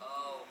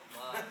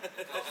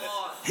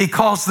 He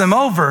calls them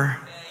over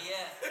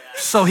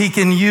so he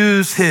can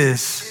use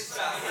his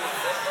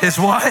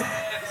what?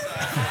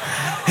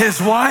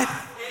 His what?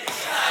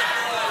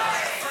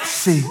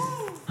 See,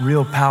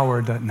 real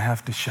power doesn't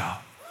have to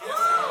shout.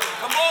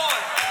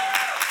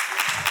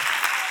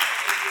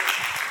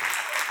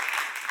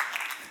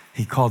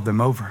 He called them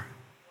over.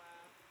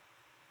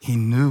 He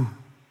knew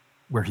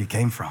where he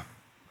came from.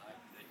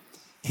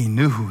 He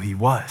knew who he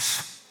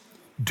was.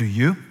 Do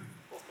you?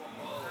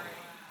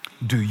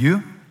 Do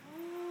you?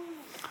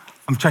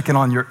 I'm checking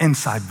on your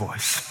inside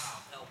voice.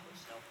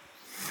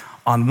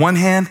 On one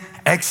hand,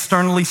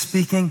 externally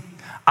speaking,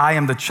 I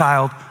am the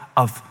child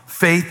of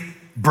faith,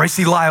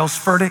 Bracy Lyles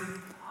Furtick.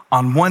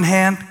 On one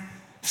hand,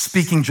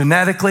 speaking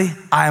genetically,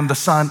 I am the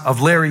son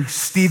of Larry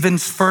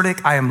Stevens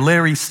Furtick. I am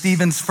Larry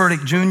Stevens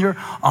Furtick Jr.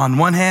 on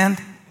one hand.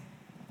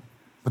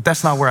 But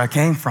that's not where I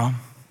came from.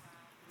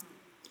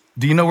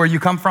 Do you know where you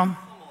come from?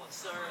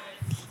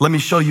 Let me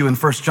show you in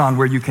 1 John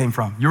where you came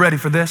from. You ready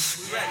for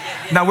this?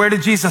 Now, where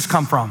did Jesus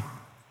come from?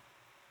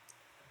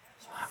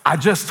 I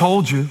just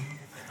told you.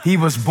 He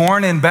was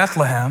born in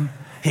Bethlehem.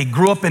 He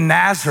grew up in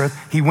Nazareth.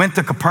 He went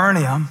to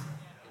Capernaum.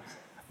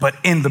 But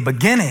in the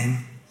beginning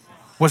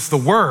was the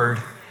Word,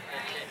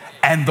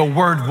 and the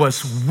Word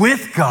was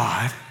with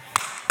God,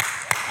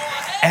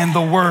 and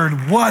the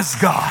Word was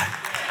God.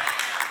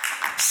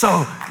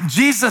 So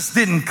Jesus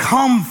didn't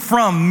come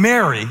from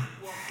Mary.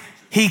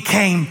 He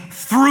came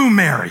through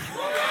Mary.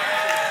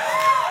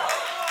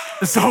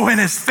 So when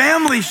his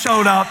family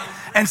showed up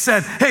and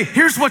said, hey,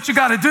 here's what you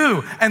got to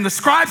do, and the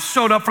scribes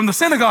showed up from the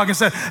synagogue and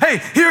said,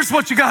 hey, here's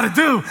what you got to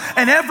do,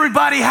 and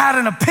everybody had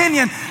an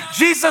opinion,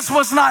 Jesus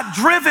was not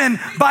driven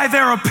by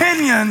their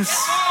opinions.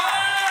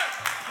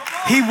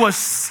 He was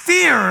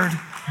steered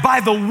by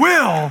the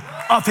will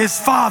of his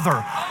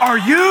Father. Are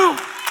you?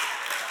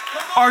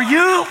 Are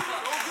you?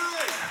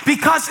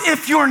 Because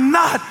if you're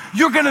not,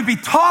 you're going to be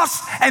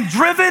tossed and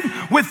driven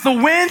with the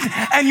wind,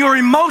 and your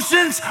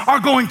emotions are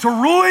going to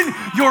ruin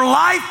your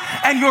life,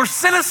 and your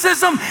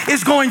cynicism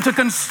is going to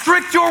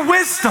constrict your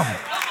wisdom.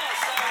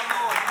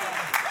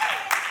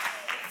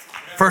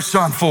 1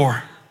 John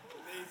 4.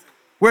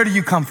 Where do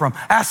you come from?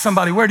 Ask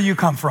somebody, where do you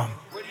come from?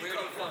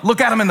 Look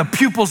at them in the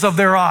pupils of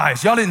their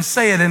eyes. Y'all didn't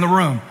say it in the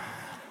room.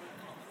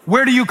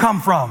 Where do you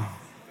come from?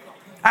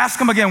 Ask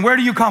them again, where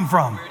do you come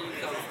from?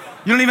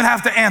 You don't even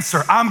have to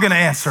answer. I'm going to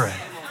answer it.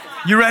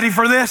 You ready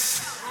for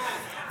this?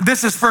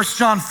 This is 1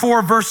 John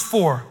 4, verse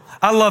 4.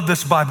 I love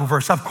this Bible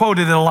verse. I've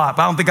quoted it a lot,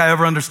 but I don't think I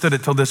ever understood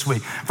it till this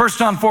week. 1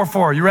 John 4,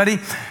 4. You ready?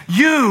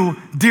 You,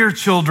 dear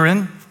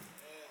children,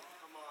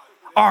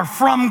 are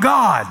from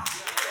God.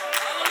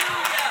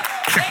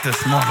 Kick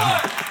this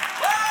mother.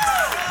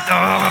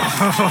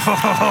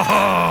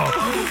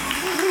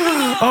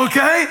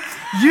 Okay?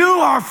 You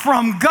are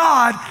from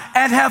God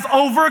and have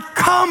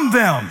overcome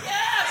them.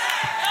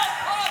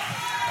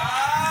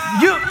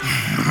 You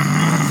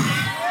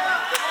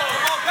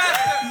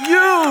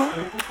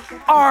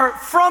are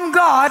from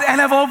God and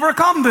have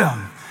overcome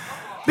them,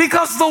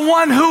 because the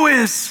one who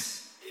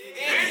is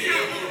in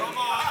you.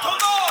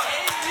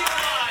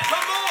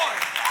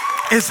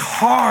 It's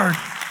hard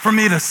for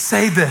me to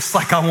say this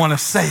like I want to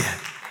say it.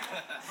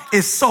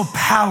 It's so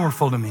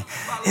powerful to me.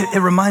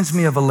 It reminds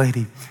me of a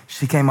lady.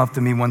 She came up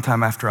to me one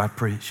time after I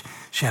preached.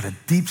 She had a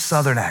deep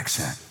Southern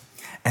accent,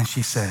 and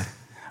she said,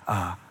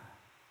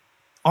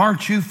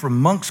 aren't you from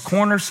Moncks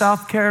Corner,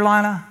 South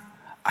Carolina?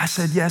 I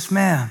said, yes,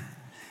 ma'am.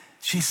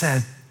 She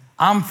said,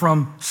 I'm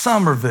from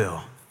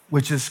Summerville,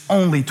 which is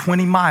only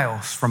 20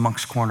 miles from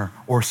Moncks Corner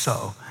or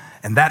so.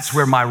 And that's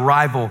where my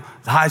rival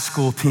high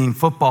school team,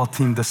 football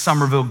team, the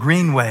Summerville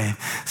Green Wave.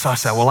 So I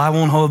said, well, I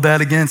won't hold that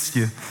against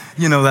you.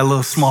 You know, that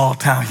little small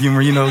town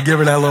humor, give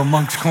her that little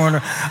Moncks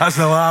Corner. I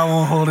said, well, I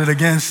won't hold it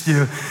against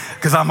you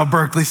because I'm a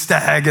Berkeley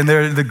Stag and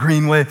they're the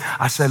Green Wave.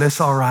 I said,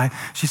 it's all right.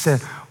 She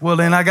said, well,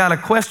 then I got a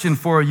question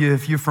for you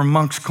if you're from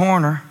Moncks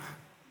Corner.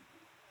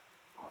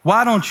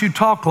 Why don't you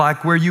talk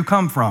like where you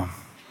come from?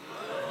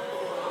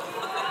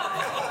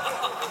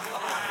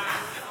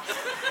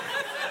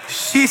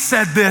 She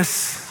said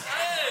this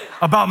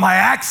about my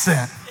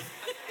accent,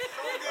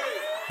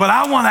 but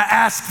I want to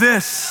ask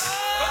this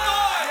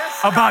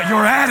about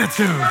your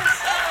attitude.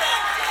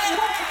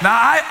 Now,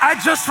 I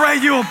just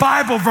read you a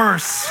Bible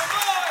verse.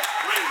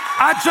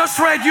 I just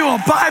read you a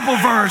Bible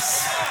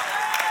verse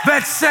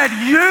that said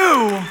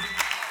you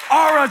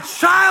are a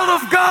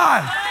child of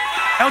God.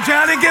 LJ,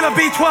 I didn't get a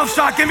B12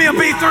 shot. Give me a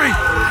B3.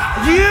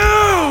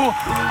 You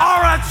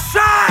are a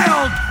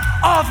child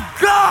of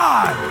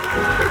God.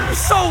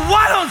 So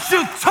why don't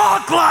you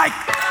talk like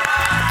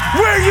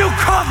where you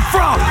come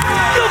from?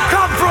 You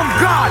come from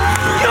God.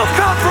 You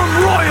come from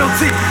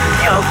royalty.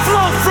 You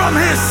flow from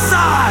his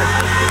side.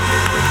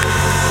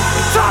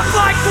 Talk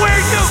like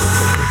where you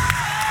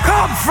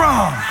come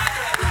from.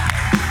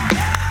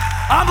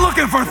 I'm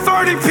looking for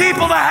 30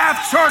 people to have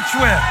church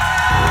with.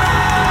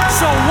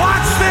 So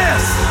watch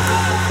this.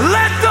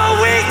 Let the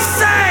weak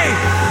say,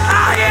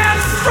 I am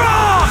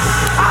strong.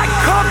 I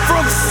come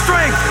from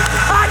strength.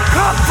 I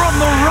come from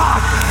the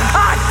rock.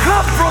 I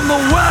come from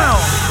the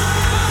well.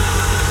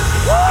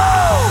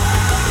 Woo!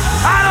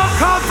 I don't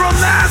come from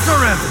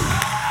Nazareth.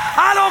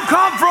 I don't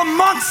come from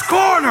Moncks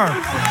Corner.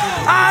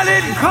 I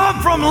didn't come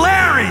from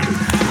Larry.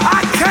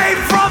 I came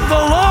from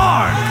the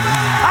Lord.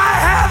 I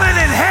have an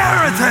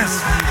inheritance.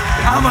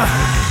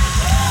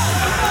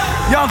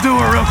 Y'all do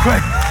it real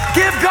quick.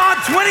 Give God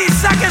 20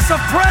 seconds of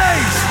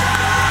praise.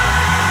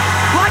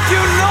 Like you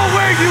know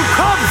where you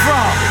come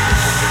from.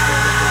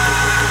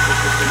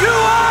 You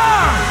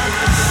are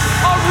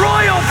a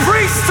royal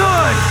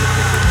priesthood.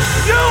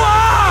 You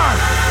are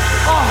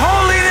a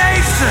holy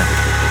nation.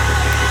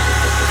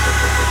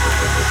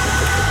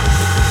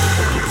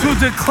 To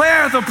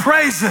declare the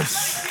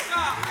praises.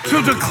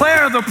 To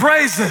declare the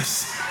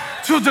praises.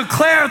 To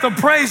declare the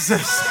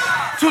praises.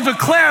 To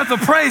declare the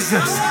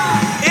praises.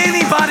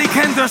 Anybody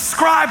can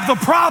describe the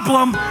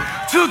problem.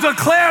 To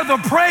declare the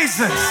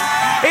praises.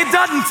 It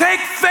doesn't take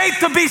faith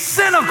to be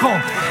cynical.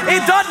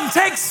 It doesn't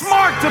take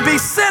smart to be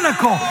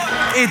cynical.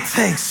 It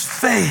takes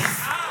faith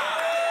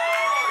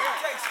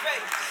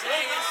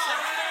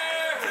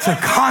to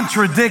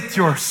contradict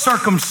your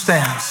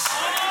circumstance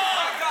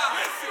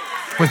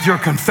with your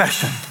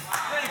confession.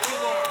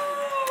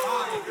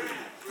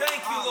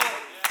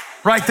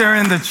 Right there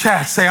in the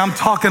chat, say, I'm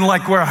talking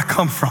like where I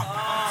come from.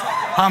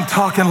 I'm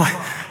talking like,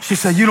 she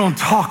said, you don't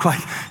talk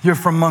like you're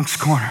from Moncks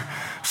Corner.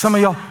 Some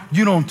of y'all,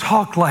 you don't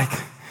talk like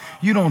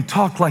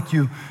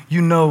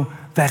you know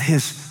that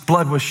his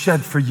blood was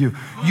shed for you.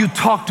 You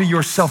talk to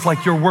yourself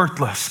like you're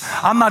worthless.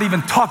 I'm not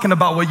even talking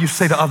about what you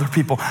say to other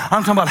people.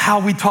 I'm talking about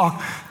how we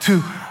talk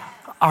to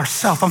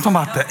ourselves. I'm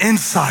talking about the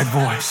inside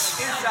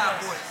voice.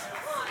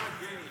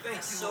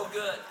 So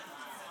good.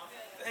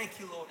 Thank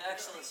you, Lord.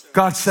 Excellent, sir.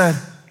 God said,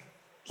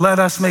 let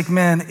us make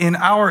man in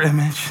our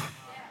image.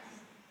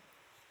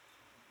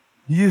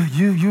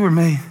 You were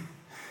made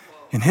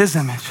in his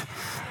image.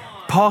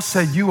 Paul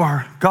said you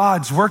are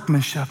God's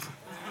workmanship,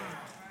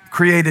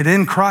 created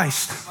in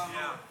Christ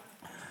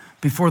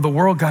before the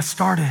world got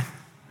started.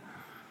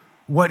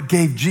 What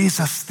gave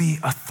Jesus the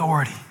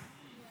authority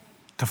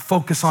to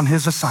focus on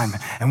his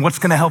assignment? And what's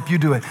gonna help you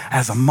do it?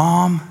 As a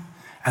mom,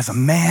 as a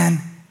man,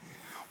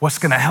 what's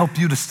gonna help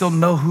you to still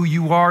know who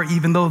you are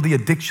even though the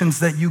addictions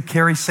that you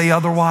carry say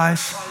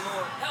otherwise?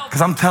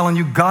 Because I'm telling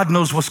you, God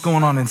knows what's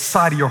going on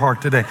inside of your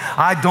heart today.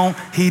 I don't,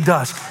 he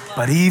does.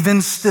 But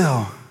even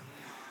still,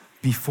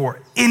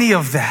 before any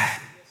of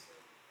that,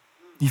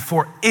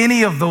 before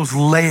any of those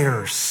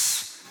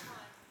layers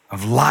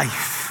of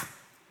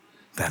life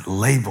that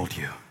labeled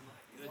you,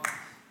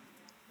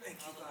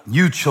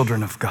 you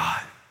children of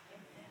God,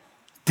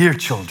 dear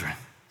children,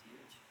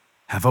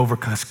 have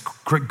overcome.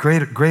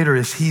 Greater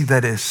is he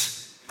that is.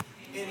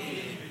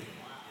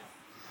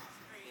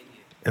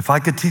 If I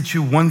could teach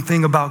you one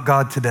thing about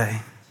God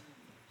today,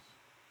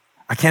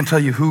 I can't tell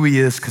you who he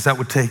is because that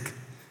would take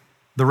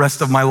the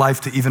rest of my life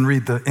to even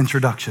read the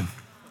introduction.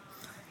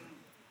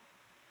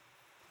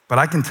 But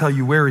I can tell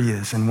you where he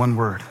is in one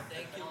word.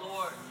 Thank you,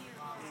 Lord.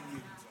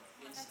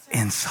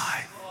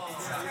 Inside.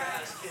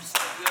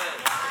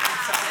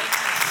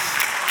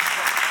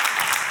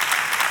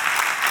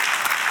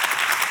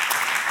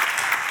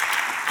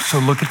 So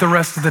look at the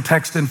rest of the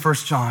text in 1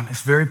 John.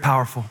 It's very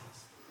powerful.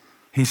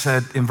 He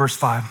said in verse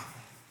 5,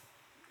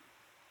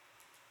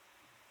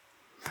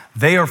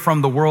 they are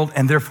from the world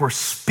and therefore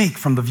speak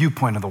from the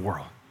viewpoint of the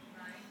world.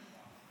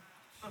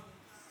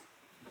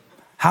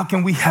 How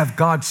can we have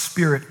God's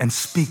spirit and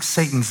speak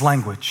Satan's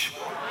language?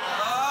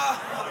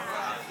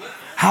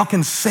 How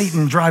can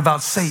Satan drive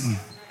out Satan?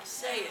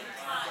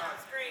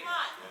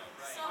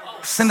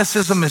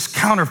 Cynicism is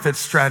counterfeit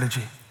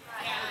strategy.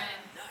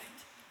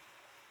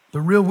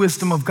 The real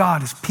wisdom of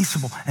God is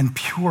peaceable and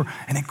pure,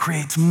 and it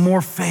creates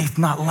more faith,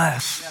 not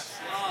less.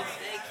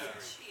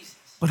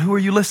 But who are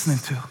you listening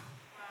to?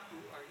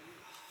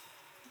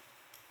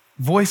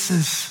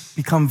 Voices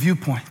become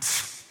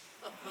viewpoints.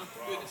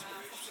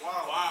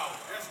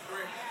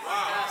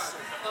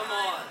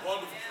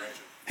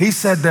 He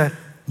said that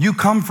you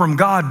come from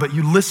God, but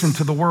you listen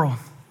to the world.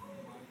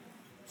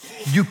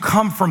 You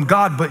come from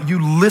God, but you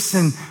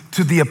listen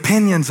to the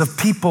opinions of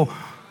people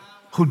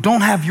who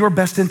don't have your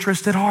best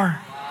interest at heart.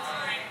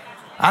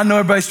 I know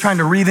everybody's trying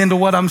to read into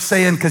what I'm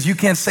saying because you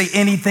can't say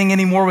anything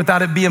anymore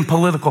without it being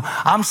political.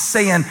 I'm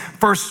saying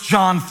 1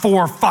 John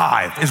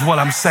 4:5 is what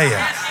I'm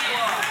saying.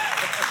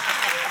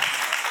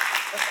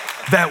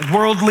 That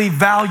worldly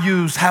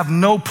values have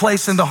no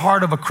place in the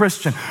heart of a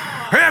Christian.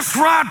 That's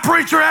right,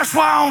 preacher, that's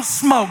why I don't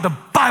smoke. The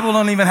Bible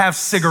don't even have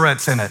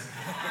cigarettes in it.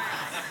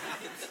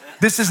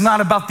 This is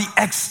not about the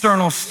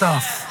external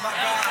stuff.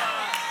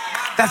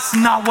 That's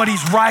not what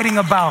he's writing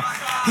about.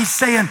 He's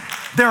saying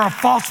there are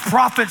false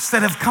prophets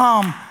that have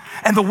come,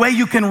 and the way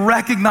you can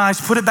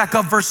recognize, put it back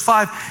up, verse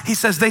 5, he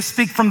says they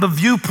speak from the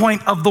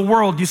viewpoint of the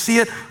world. You see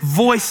it?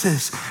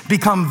 Voices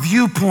become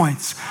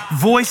viewpoints.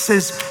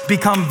 Voices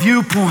become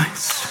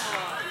viewpoints.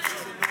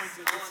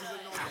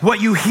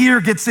 What you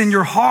hear gets in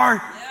your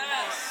heart.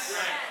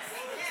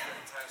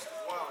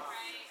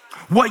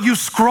 What you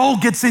scroll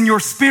gets in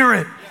your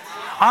spirit.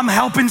 I'm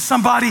helping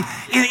somebody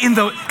in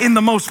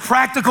the most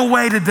practical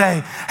way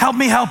today. Help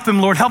me help them,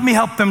 Lord. Help me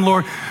help them,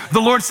 Lord. The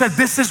Lord said,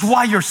 this is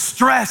why you're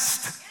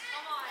stressed.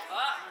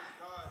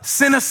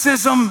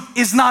 Cynicism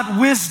is not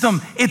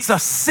wisdom, it's a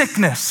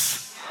sickness.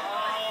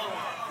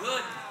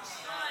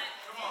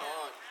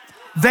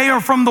 They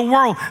are from the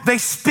world. They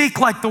speak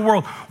like the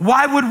world.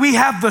 Why would we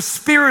have the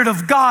Spirit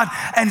of God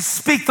and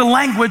speak the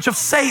language of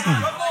Satan?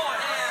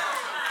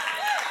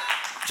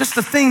 Just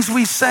the things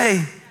we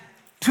say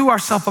to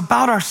ourselves,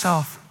 about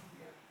ourselves.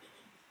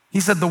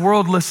 He said the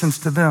world listens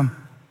to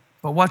them.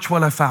 But watch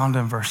what I found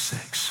in verse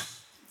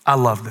 6. I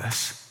love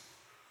this.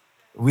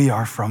 We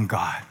are from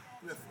God.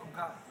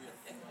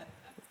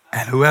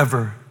 And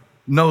whoever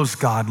knows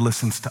God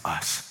listens to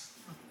us.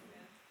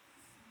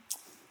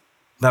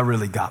 That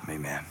really got me,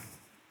 man.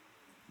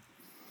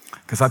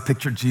 Because I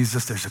pictured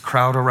Jesus, there's a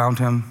crowd around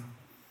him,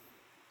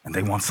 and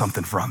they want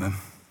something from him.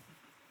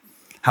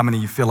 How many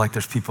of you feel like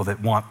there's people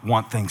that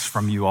want things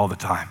from you all the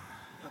time?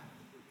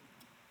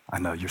 I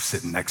know you're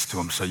sitting next to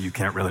them, so you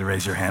can't really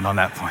raise your hand on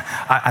that point.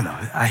 I know,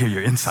 I hear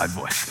your inside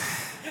voice.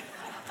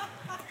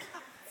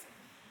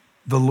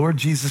 The Lord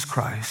Jesus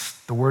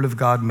Christ, the Word of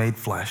God made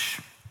flesh,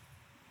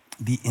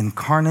 the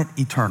incarnate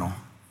eternal,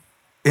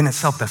 in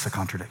itself that's a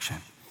contradiction,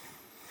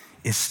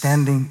 is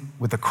standing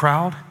with a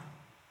crowd,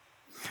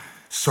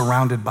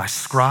 surrounded by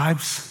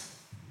scribes,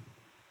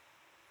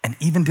 and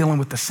even dealing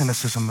with the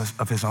cynicism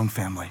of his own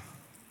family,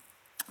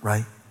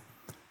 right?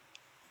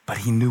 But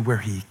he knew where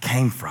he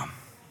came from.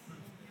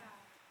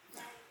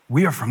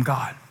 We are from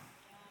God.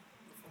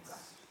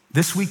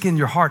 This week in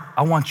your heart,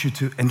 I want you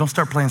to, and don't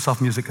start playing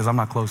soft music because I'm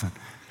not closing.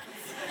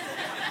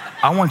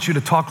 I want you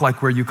to talk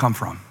like where you come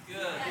from.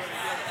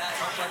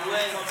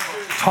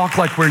 Talk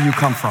like where you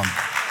come from.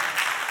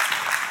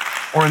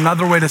 Or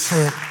another way to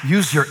say it,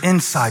 use your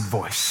inside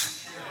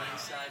voice.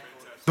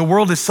 The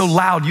world is so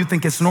loud, you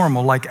think it's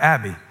normal, like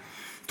Abby.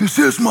 This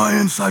is my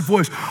inside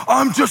voice.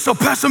 I'm just a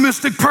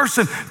pessimistic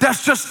person.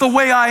 That's just the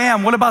way I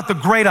am. What about the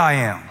great I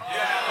am?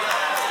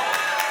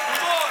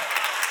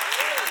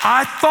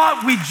 I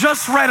thought we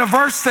just read a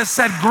verse that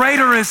said,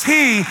 greater is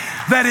he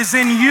that is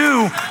in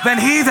you than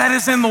he that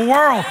is in the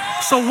world.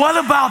 So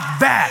what about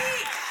that?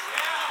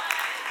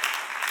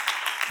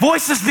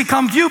 Voices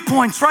become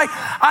viewpoints, right?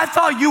 I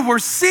thought you were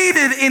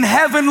seated in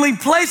heavenly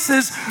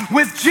places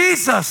with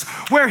Jesus,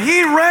 where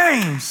he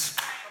reigns.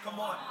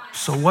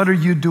 So what are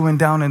you doing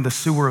down in the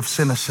sewer of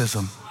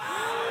cynicism?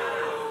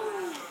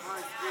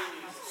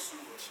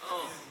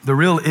 The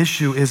real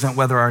issue isn't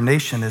whether our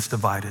nation is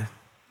divided.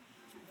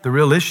 The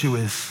real issue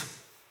is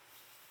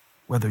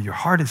whether your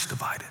heart is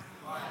divided.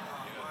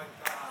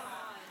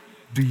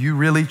 Do you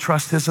really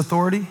trust his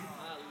authority?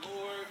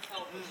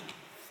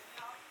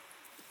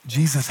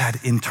 Jesus had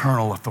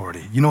internal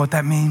authority. You know what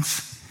that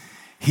means?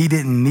 He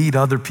didn't need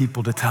other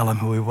people to tell him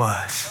who he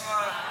was.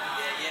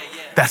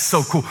 That's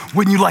so cool.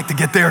 Wouldn't you like to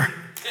get there?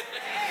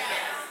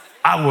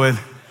 I would.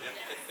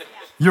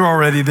 You're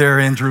already there,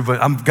 Andrew, but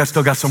I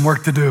still got some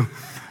work to do,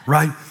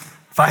 right?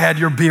 If I had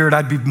your beard,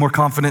 I'd be more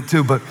confident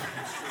too, but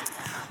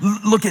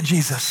look at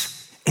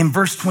Jesus. In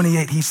verse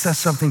 28, he says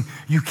something,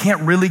 you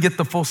can't really get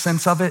the full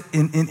sense of it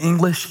in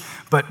English,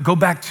 but go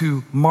back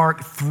to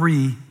Mark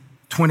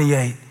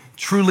 3:28.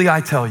 Truly I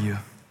tell you,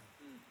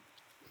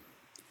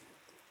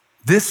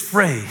 this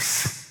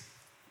phrase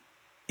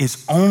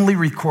is only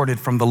recorded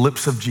from the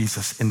lips of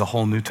Jesus in the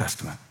whole New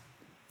Testament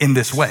in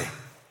this way.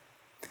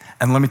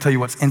 And let me tell you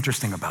what's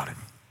interesting about it.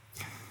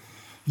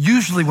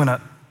 Usually when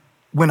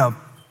a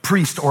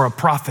priest or a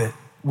prophet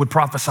would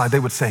prophesy, they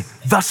would say,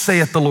 thus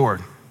saith the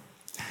Lord.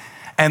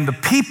 And the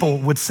people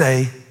would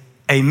say,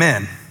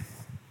 amen.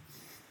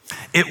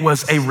 It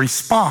was a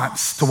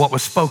response to what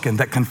was spoken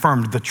that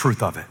confirmed the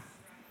truth of it,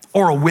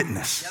 or a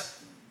witness. Yep.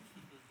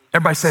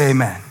 Everybody say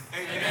amen.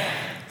 Amen.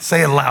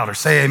 Say it louder,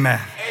 say amen.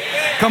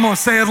 Amen. Come on,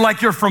 say it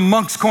like you're from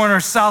Moncks Corner,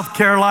 South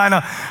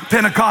Carolina,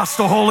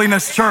 Pentecostal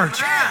Holiness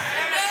Church. Amen.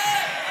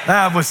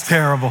 That was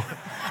terrible.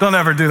 Don't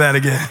ever do that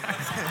again.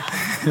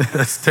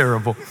 That's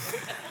terrible.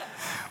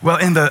 Well,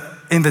 in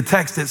the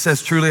text, it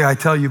says, truly I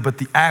tell you, but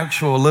the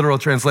actual literal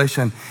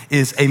translation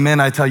is, amen,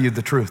 I tell you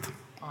the truth.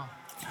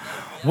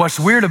 What's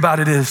weird about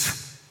it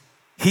is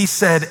he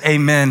said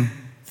amen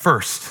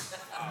first.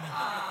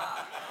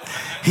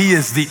 He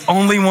is the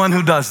only one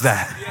who does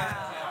that.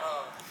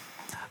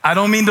 I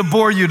don't mean to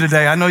bore you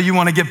today. I know you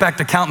want to get back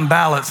to counting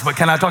ballots, but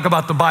can I talk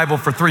about the Bible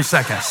for 3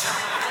 seconds?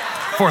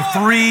 For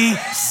 3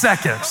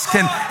 seconds.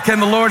 Can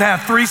the Lord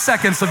have 3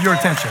 seconds of your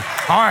attention?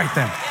 All right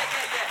then.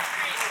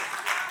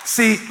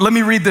 See, let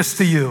me read this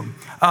to you.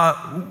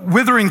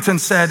 Witherington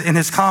said in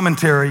his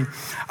commentary,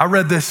 I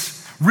read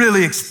this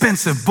really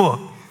expensive book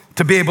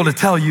to be able to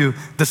tell you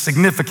the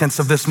significance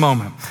of this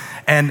moment.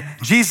 And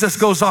Jesus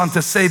goes on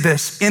to say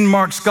this in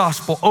Mark's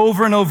gospel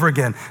over and over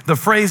again. The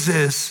phrase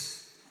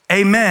is,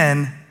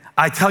 amen,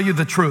 I tell you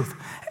the truth.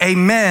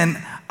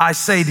 Amen, I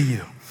say to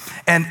you.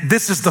 And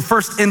this is the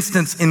first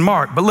instance in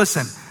Mark. But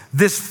listen,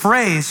 this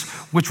phrase,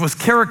 which was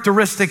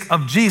characteristic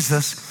of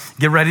Jesus,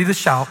 get ready to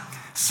shout,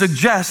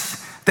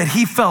 suggests that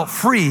he felt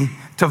free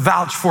to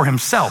vouch for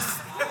himself.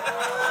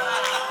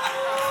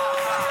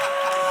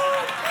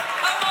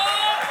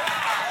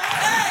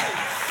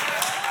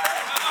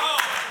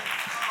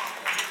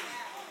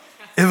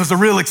 It was a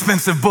real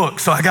expensive book,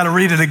 so I got to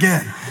read it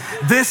again.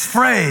 This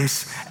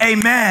phrase,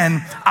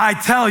 amen, I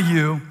tell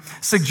you,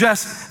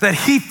 suggests that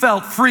he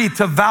felt free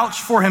to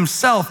vouch for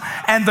himself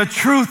and the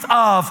truth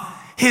of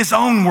his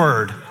own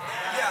word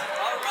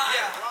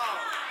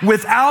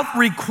without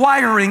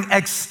requiring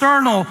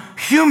external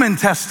human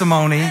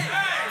testimony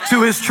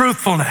to his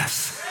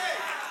truthfulness.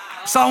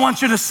 So I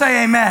want you to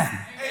say amen.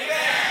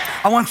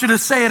 I want you to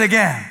say it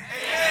again.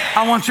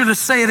 I want you to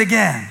say it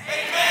again.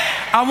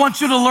 I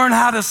want you to learn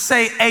how to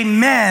say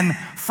amen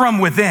from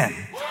within.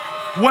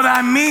 What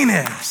I mean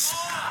is,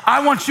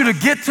 I want you to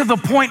get to the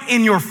point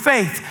in your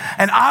faith,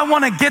 and I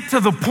want to get to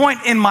the point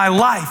in my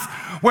life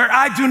where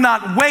I do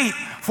not wait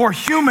for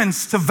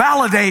humans to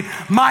validate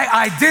my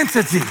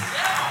identity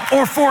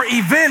or for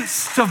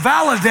events to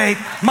validate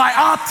my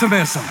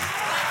optimism.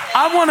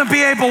 I want to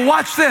be able,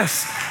 watch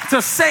this,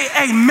 to say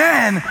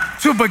amen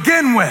to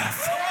begin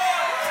with.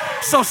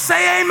 So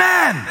say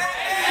amen.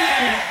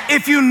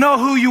 If you know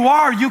who you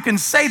are, you can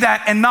say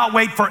that and not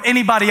wait for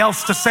anybody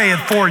else to say it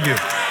for you.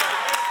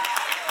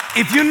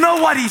 If you know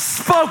what he's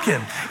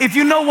spoken, if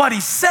you know what he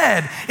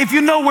said, if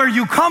you know where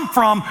you come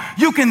from,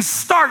 you can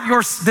start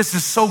your, this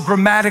is so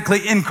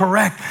grammatically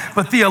incorrect,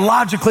 but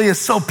theologically it's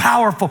so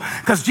powerful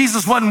because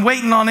Jesus wasn't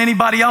waiting on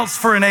anybody else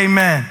for an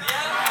amen.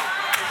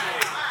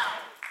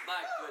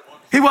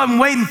 He wasn't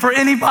waiting for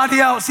anybody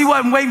else. He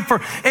wasn't waiting for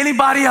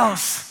anybody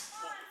else.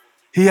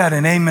 He had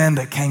an amen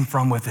that came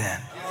from within.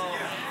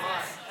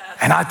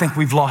 And I think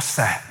we've lost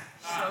that.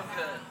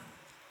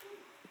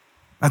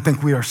 I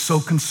think we are so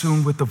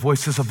consumed with the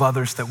voices of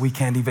others that we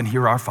can't even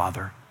hear our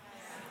Father.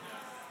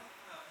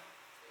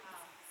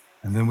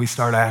 And then we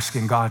start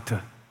asking God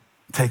to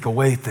take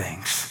away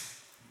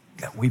things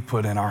that we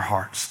put in our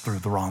hearts through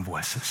the wrong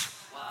voices.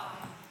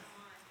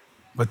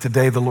 But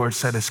today the Lord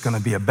said it's going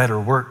to be a better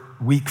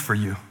week for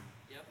you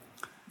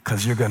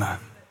because you're going to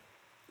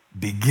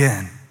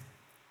begin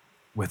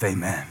with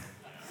amen.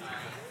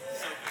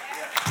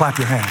 Clap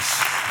your hands.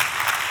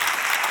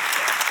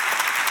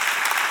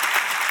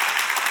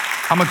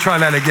 I'm gonna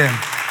try that again.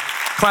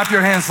 Clap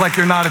your hands like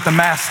you're not at the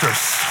Masters.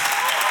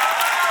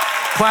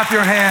 Clap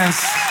your hands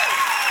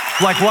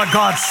like what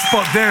God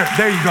spoke. There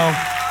you go.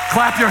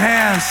 Clap your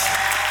hands.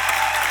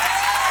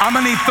 I'm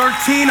gonna need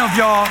 13 of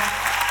y'all.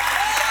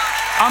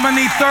 I'm gonna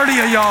need 30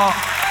 of y'all.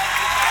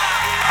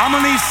 I'm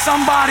gonna need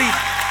somebody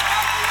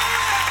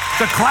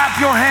to clap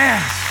your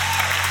hands.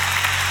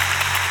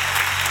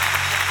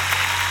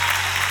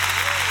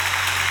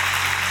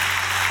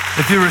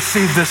 If you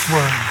receive this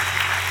word.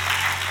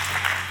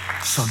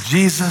 So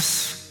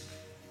Jesus,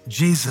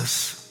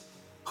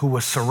 who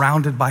was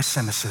surrounded by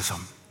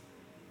cynicism,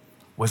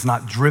 was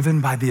not driven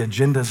by the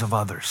agendas of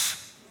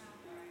others.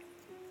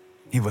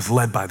 He was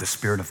led by the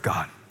Spirit of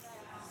God.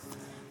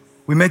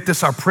 We make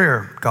this our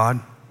prayer, God.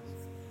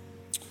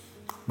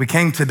 We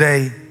came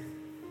today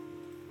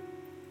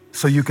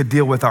so you could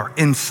deal with our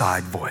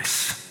inside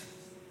voice.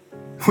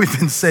 We've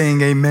been saying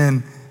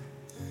amen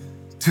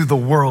to the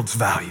world's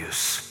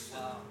values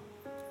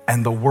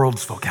and the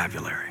world's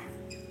vocabulary.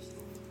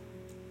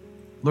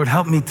 Lord,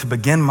 help me to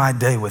begin my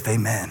day with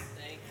amen.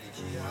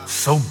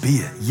 So be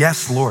it.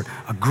 Yes, Lord.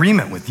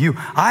 Agreement with you.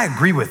 I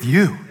agree with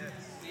you.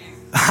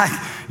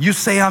 You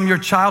say I'm your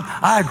child.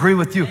 I agree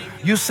with you.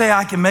 You say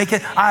I can make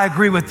it. I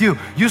agree with you.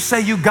 You say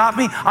you got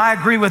me. I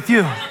agree with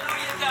you.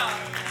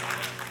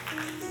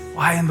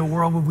 Why in the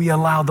world would we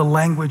allow the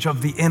language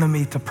of the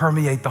enemy to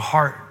permeate the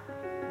heart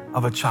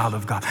of a child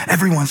of God?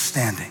 Everyone's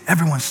standing.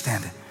 Everyone's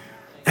standing.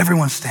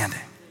 Everyone's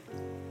standing.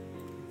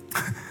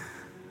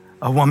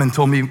 A woman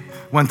told me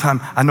one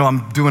time, I know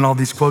I'm doing all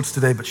these quotes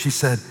today, but she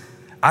said,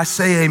 I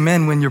say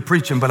amen when you're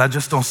preaching, but I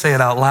just don't say it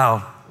out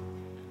loud.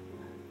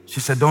 She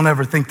said, don't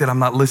ever think that I'm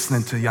not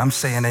listening to you. I'm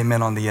saying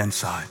amen on the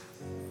inside.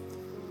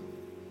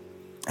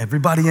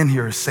 Everybody in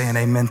here is saying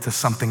amen to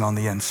something on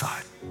the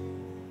inside.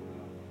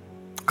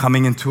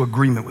 Coming into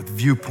agreement with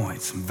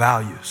viewpoints and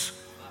values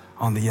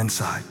on the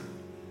inside.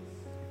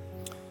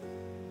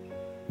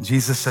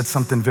 Jesus said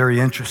something very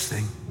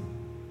interesting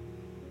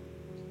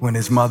when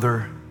his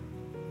mother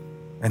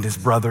and his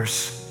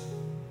brothers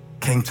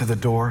came to the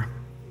door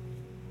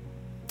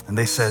and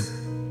they said,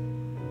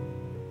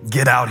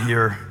 get out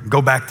here,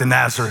 go back to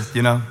Nazareth,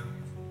 you know?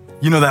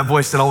 You know that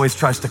voice that always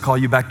tries to call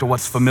you back to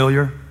what's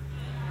familiar,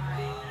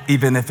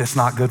 even if it's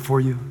not good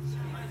for you?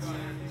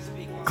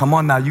 Come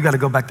on now, you gotta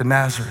go back to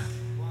Nazareth.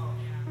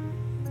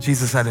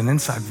 Jesus had an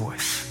inside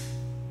voice.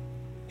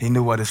 He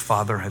knew what his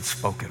Father had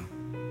spoken.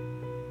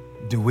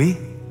 Do we?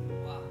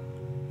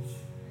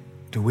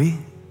 Do we?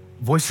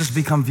 Voices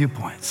become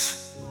viewpoints.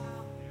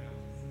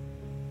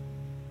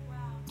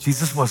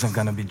 Jesus wasn't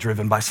gonna be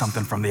driven by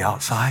something from the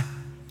outside.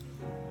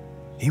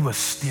 He was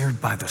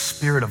steered by the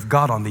Spirit of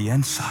God on the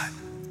inside.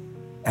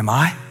 Am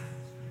I?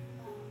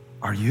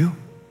 Are you?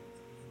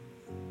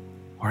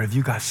 Or have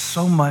you got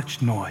so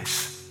much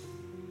noise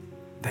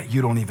that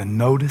you don't even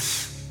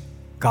notice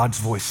God's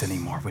voice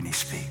anymore when he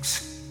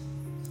speaks?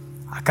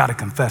 I gotta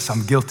confess,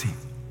 I'm guilty.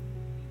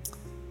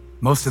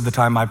 Most of the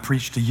time I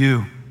preach to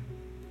you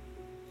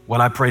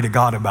what I pray to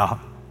God about.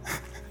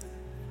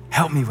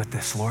 Help me with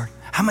this, Lord.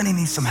 How many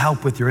need some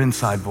help with your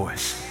inside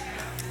voice?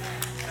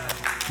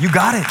 You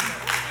got it.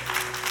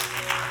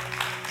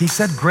 He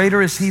said,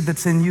 greater is he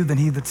that's in you than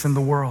he that's in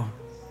the world.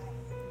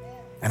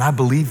 And I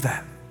believe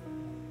that.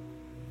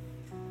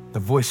 The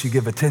voice you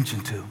give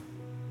attention to,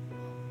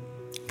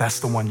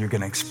 that's the one you're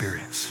gonna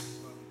experience.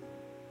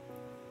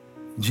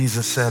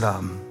 Jesus said,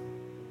 I'm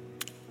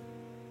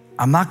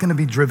not gonna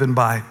be driven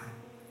by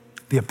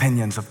the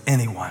opinions of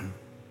anyone.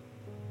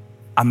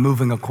 I'm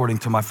moving according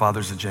to my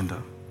Father's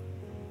agenda.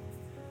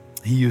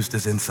 He used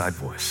his inside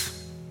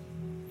voice.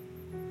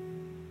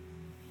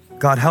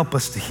 God, help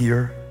us to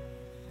hear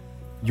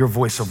your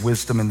voice of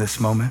wisdom in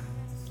this moment.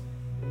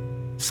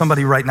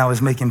 Somebody right now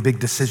is making big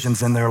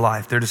decisions in their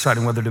life. They're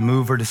deciding whether to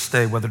move or to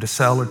stay, whether to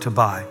sell or to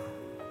buy.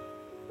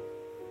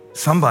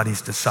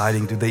 Somebody's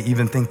deciding, do they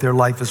even think their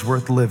life is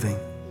worth living?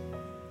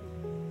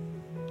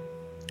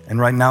 And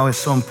right now it's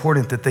so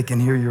important that they can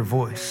hear your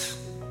voice.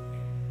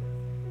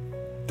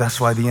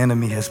 That's why the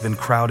enemy has been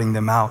crowding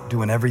them out,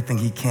 doing everything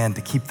he can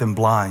to keep them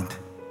blind,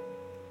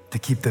 to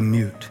keep them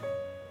mute,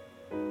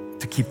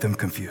 to keep them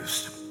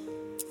confused.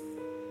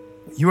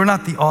 You are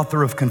not the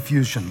author of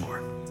confusion,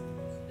 Lord.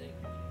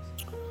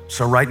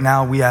 So right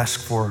now we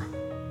ask for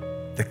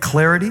the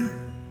clarity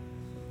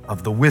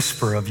of the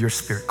whisper of your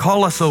Spirit.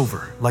 Call us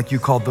over like you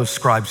called those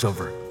scribes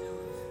over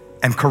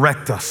and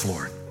correct us,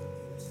 Lord.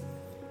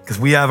 Because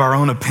we have our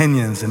own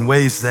opinions and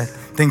ways that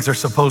things are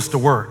supposed to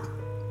work.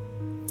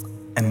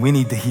 And we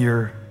need to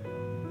hear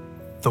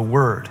the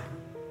word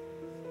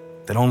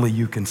that only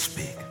you can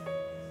speak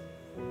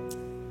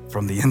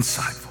from the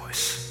inside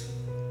voice.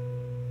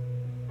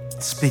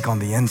 Speak on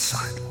the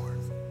inside, Lord.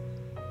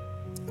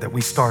 That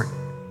we start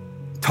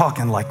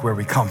talking like where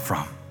we come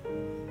from.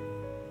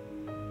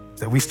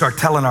 That we start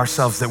telling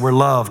ourselves that we're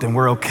loved and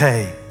we're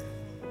okay.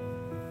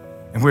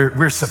 And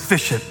we're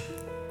sufficient.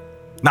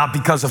 Not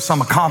because of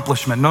some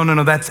accomplishment.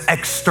 No, that's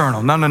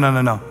external.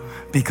 No.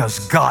 Because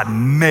God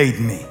made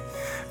me.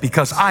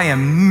 Because I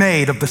am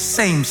made of the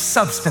same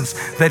substance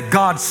that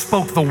God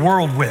spoke the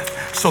world with.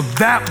 So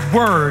that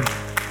word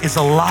is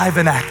alive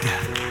and active.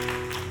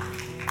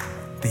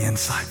 The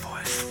inside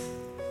voice.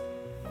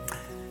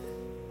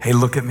 Hey,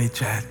 look at me,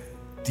 Chad.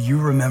 Do you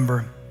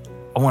remember?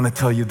 I want to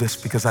tell you this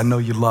because I know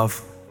you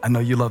love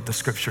the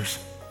scriptures.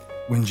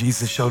 When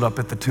Jesus showed up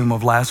at the tomb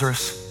of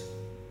Lazarus,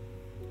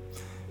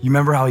 you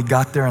remember how he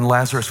got there and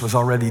Lazarus was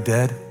already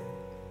dead?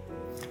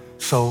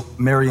 So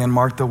Mary and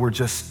Martha were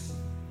just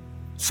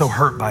so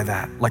hurt by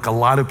that. Like a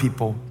lot of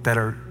people that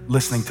are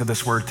listening to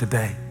this word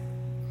today.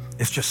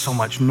 It's just so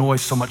much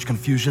noise, so much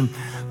confusion.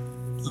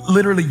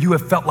 Literally, you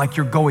have felt like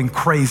you're going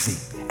crazy,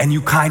 and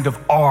you kind of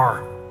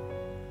are,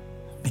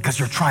 because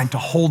you're trying to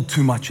hold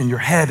too much in your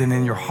head and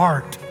in your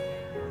heart.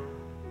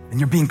 And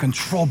you're being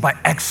controlled by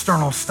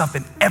external stuff,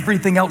 and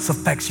everything else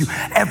affects you.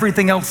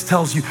 Everything else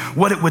tells you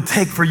what it would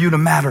take for you to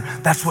matter.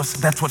 That's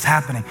what's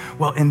happening.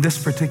 Well, in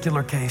this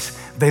particular case,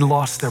 they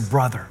lost their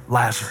brother,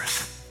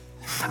 Lazarus.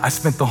 I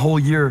spent the whole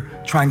year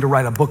trying to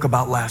write a book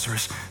about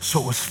Lazarus,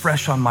 so it was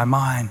fresh on my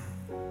mind.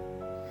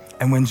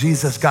 And when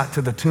Jesus got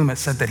to the tomb, it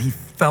said that he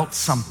felt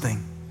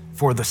something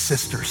for the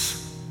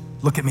sisters.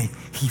 Look at me.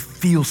 He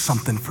feels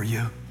something for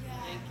you.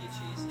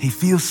 He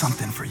feels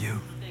something for you.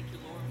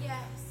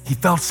 He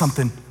felt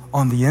something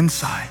on the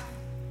inside.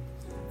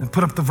 And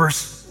put up the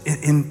verse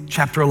in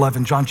chapter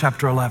 11, John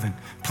chapter 11,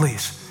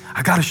 please.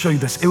 I got to show you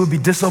this. It would be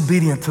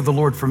disobedient to the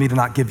Lord for me to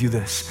not give you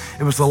this.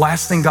 It was the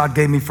last thing God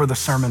gave me for the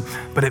sermon,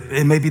 but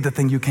it may be the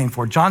thing you came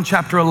for. John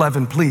chapter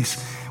 11,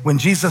 please. When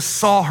Jesus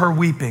saw her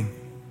weeping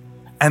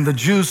and the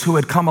Jews who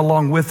had come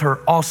along with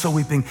her also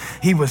weeping,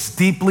 he was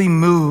deeply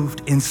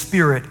moved in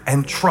spirit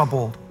and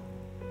troubled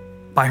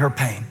by her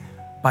pain,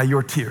 by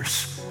your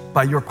tears,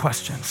 by your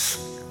questions.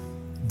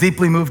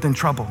 Deeply moved and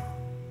troubled.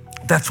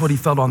 That's what he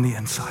felt on the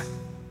inside.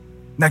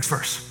 Next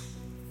verse.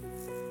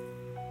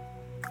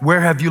 Where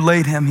have you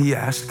laid him? He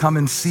asked. Come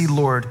and see,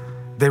 Lord,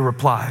 they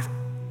replied.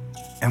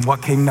 And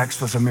what came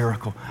next was a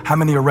miracle. How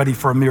many are ready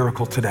for a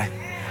miracle today?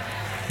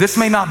 This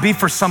may not be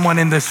for someone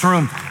in this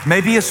room.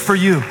 Maybe it's for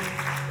you.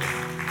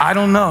 I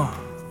don't know.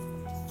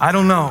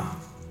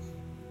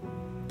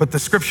 But the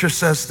scripture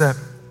says that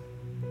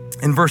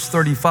in verse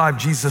 35,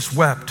 Jesus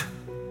wept.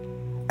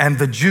 And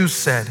the Jews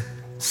said,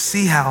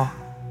 see how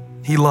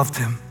he loved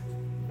him.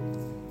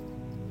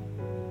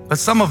 But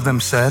some of them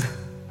said,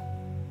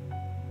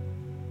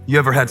 you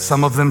ever had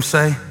some of them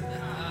say?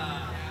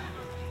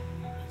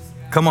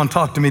 Come on,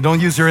 talk to me. Don't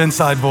use your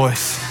inside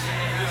voice.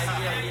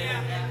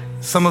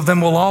 Some of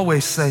them will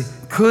always say,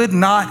 could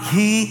not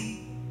he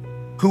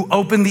who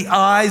opened the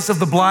eyes of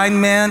the blind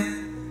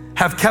man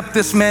have kept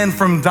this man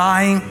from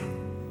dying?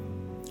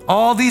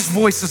 All these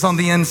voices on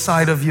the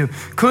inside of you.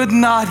 Could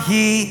not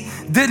he,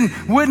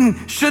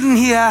 shouldn't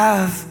he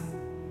have?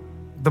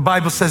 The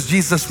Bible says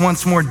Jesus,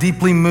 once more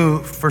deeply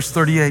moved, verse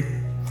 38,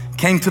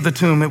 came to the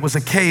tomb. It was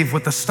a cave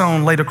with a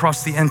stone laid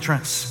across the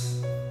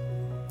entrance.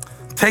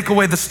 Take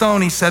away the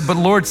stone, he said. But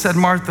Lord, said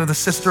Martha, the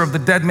sister of the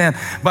dead man,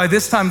 by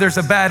this time there's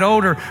a bad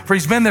odor, for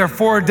he's been there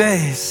 4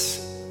 days.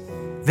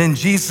 Then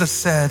Jesus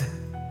said,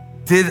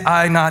 did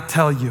I not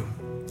tell you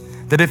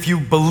that if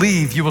you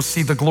believe, you will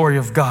see the glory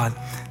of God?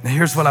 Now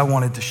here's what I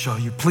wanted to show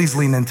you. Please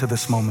lean into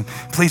this moment.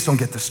 Please don't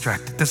get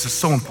distracted. This is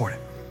so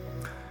important.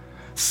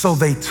 So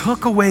they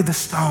took away the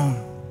stone.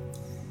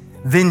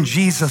 Then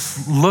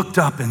Jesus looked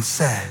up and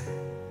said,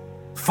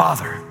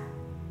 Father,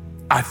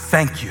 I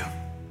thank you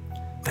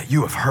that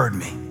you have heard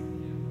me.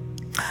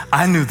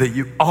 I knew that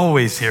you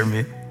always hear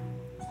me,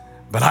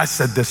 but I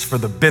said this for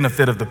the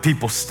benefit of the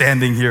people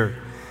standing here,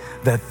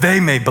 that they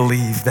may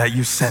believe that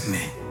you sent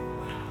me.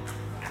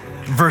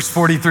 Verse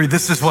 43,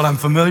 this is what I'm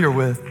familiar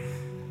with.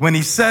 When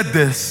he said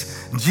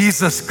this,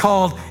 Jesus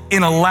called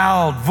in a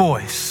loud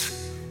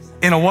voice.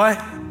 In a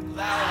what?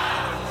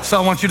 Loud. So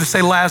I want you to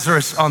say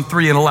Lazarus on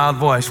 3 in a loud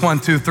voice. 1,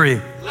 2, 3.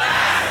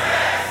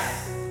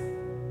 Lazarus!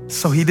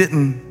 So he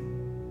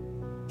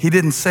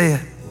didn't say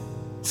it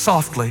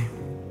softly.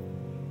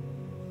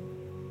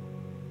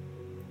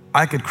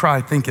 I could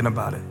cry thinking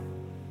about it.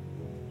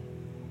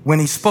 When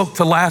he spoke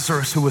to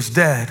Lazarus, who was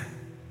dead,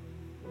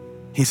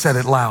 he said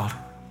it loud.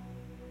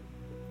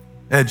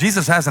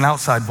 Jesus has an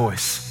outside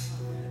voice.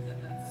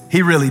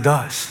 He really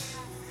does.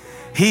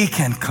 He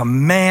can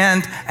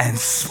command and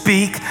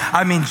speak.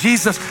 I mean,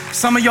 Jesus,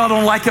 some of y'all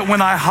don't like it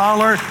when I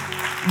holler,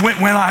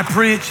 when I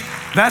preach.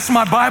 That's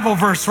my Bible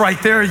verse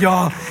right there,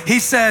 y'all. He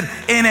said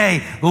in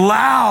a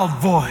loud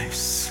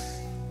voice.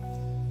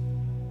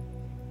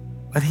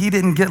 But he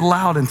didn't get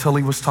loud until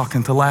he was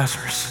talking to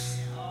Lazarus.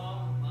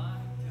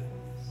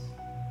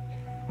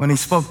 When he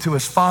spoke to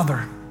his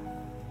Father,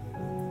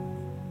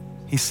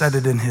 he said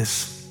it in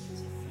his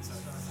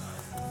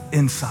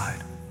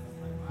inside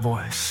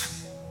voice,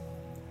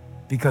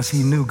 because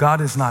he knew God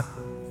is not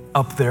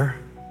up there,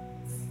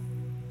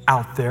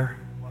 out there,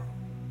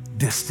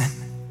 distant.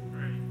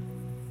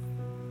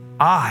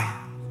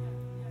 I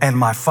and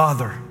my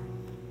Father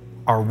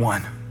are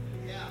one.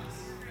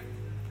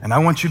 And I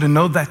want you to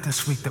know that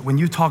this week, that when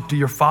you talk to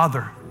your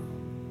Father,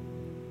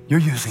 you're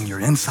using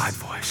your inside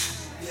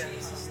voice.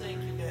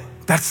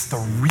 That's the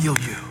real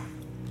you.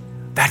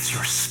 That's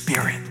your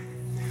spirit.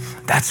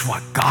 That's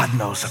what God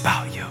knows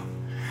about you.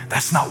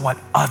 That's not what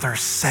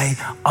others say,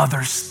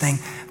 others think.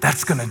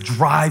 That's gonna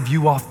drive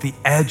you off the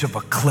edge of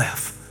a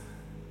cliff.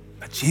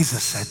 But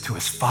Jesus said to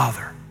his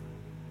Father,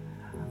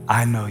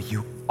 I know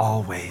you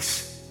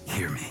always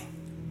hear me.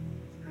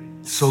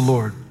 So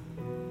Lord,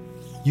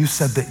 you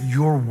said that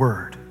your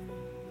word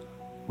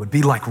would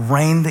be like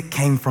rain that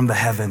came from the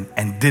heaven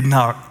and did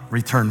not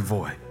return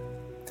void.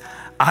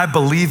 I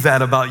believe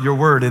that about your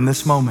word in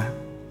this moment.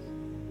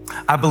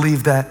 I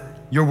believe that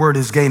your word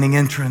is gaining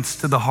entrance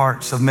to the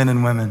hearts of men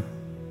and women.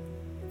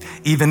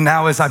 Even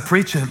now as I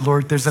preach it,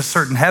 Lord, there's a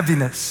certain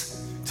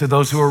heaviness to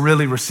those who are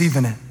really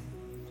receiving it,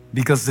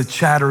 because the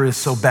chatter is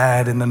so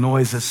bad and the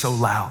noise is so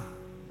loud.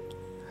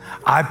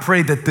 I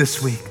pray that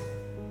this week,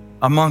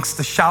 amongst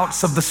the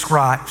shouts of the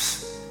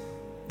scribes,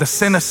 the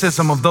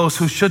cynicism of those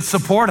who should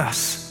support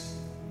us,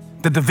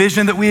 the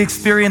division that we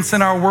experience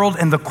in our world,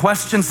 and the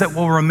questions that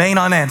will remain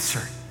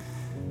unanswered,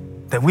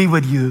 that we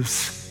would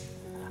use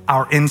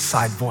our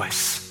inside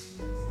voice,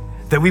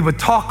 that we would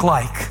talk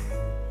like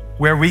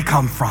where we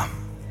come from,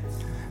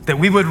 that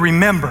we would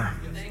remember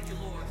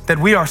that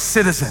we are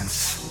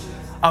citizens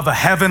of a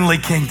heavenly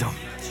kingdom,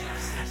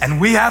 and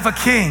we have a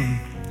king,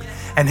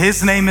 and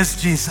his name is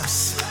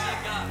Jesus,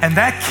 and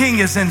that king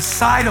is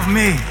inside of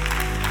me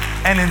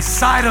and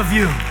inside of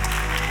you.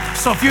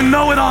 So if you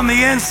know it on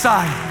the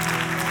inside,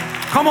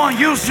 come on,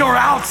 use your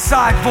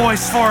outside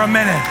voice for a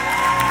minute.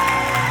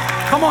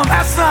 Come on,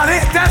 that's not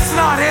it, that's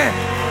not it.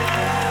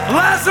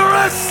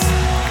 Lazarus,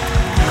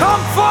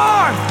 come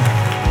forth.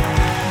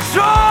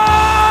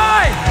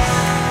 Joy,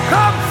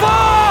 come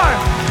forth.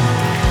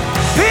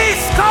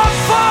 Peace, come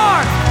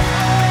forth.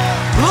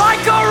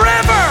 Like a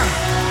river,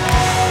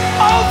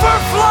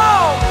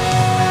 overflow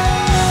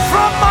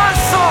from my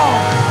soul.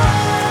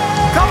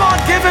 Come on,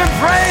 give him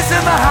praise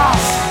in the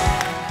house.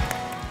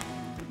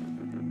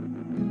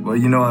 Well,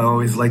 you know, I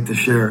always like to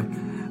share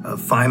a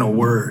final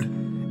word,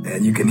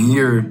 and you can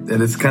hear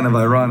that it's kind of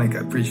ironic.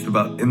 I preached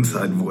about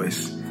inside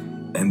voice,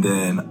 and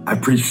then I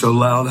preached so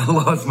loud I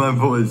lost my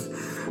voice,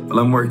 but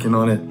I'm working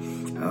on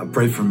it.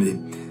 Pray for me.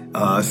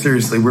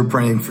 Seriously, we're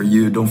praying for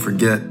you. Don't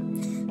forget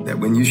that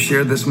when you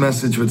share this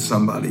message with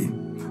somebody,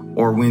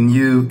 or when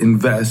you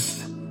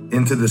invest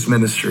into this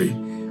ministry,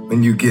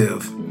 when you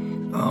give,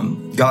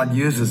 God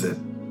uses it.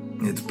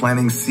 It's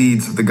planting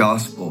seeds of the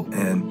gospel,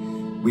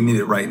 and we need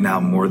it right now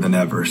more than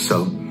ever.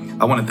 So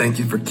I want to thank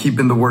you for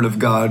keeping the word of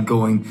God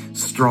going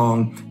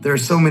strong. There are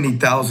so many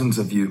thousands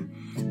of you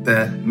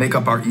that make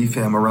up our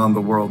EFAM around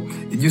the world.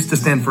 It used to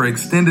stand for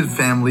extended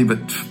family,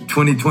 but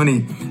 2020,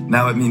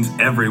 now it means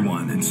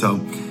everyone. And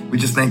so we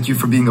just thank you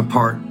for being a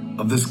part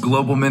of this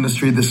global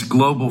ministry, this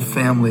global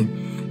family.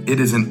 It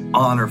is an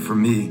honor for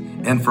me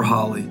and for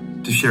Holly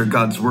to share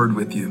God's word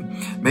with you.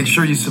 Make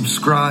sure you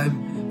subscribe,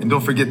 and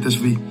don't forget this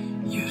week,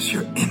 use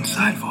your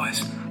inside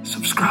voice.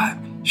 Subscribe,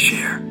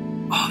 share,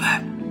 all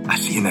that. I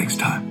see you next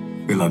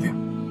time. We love you.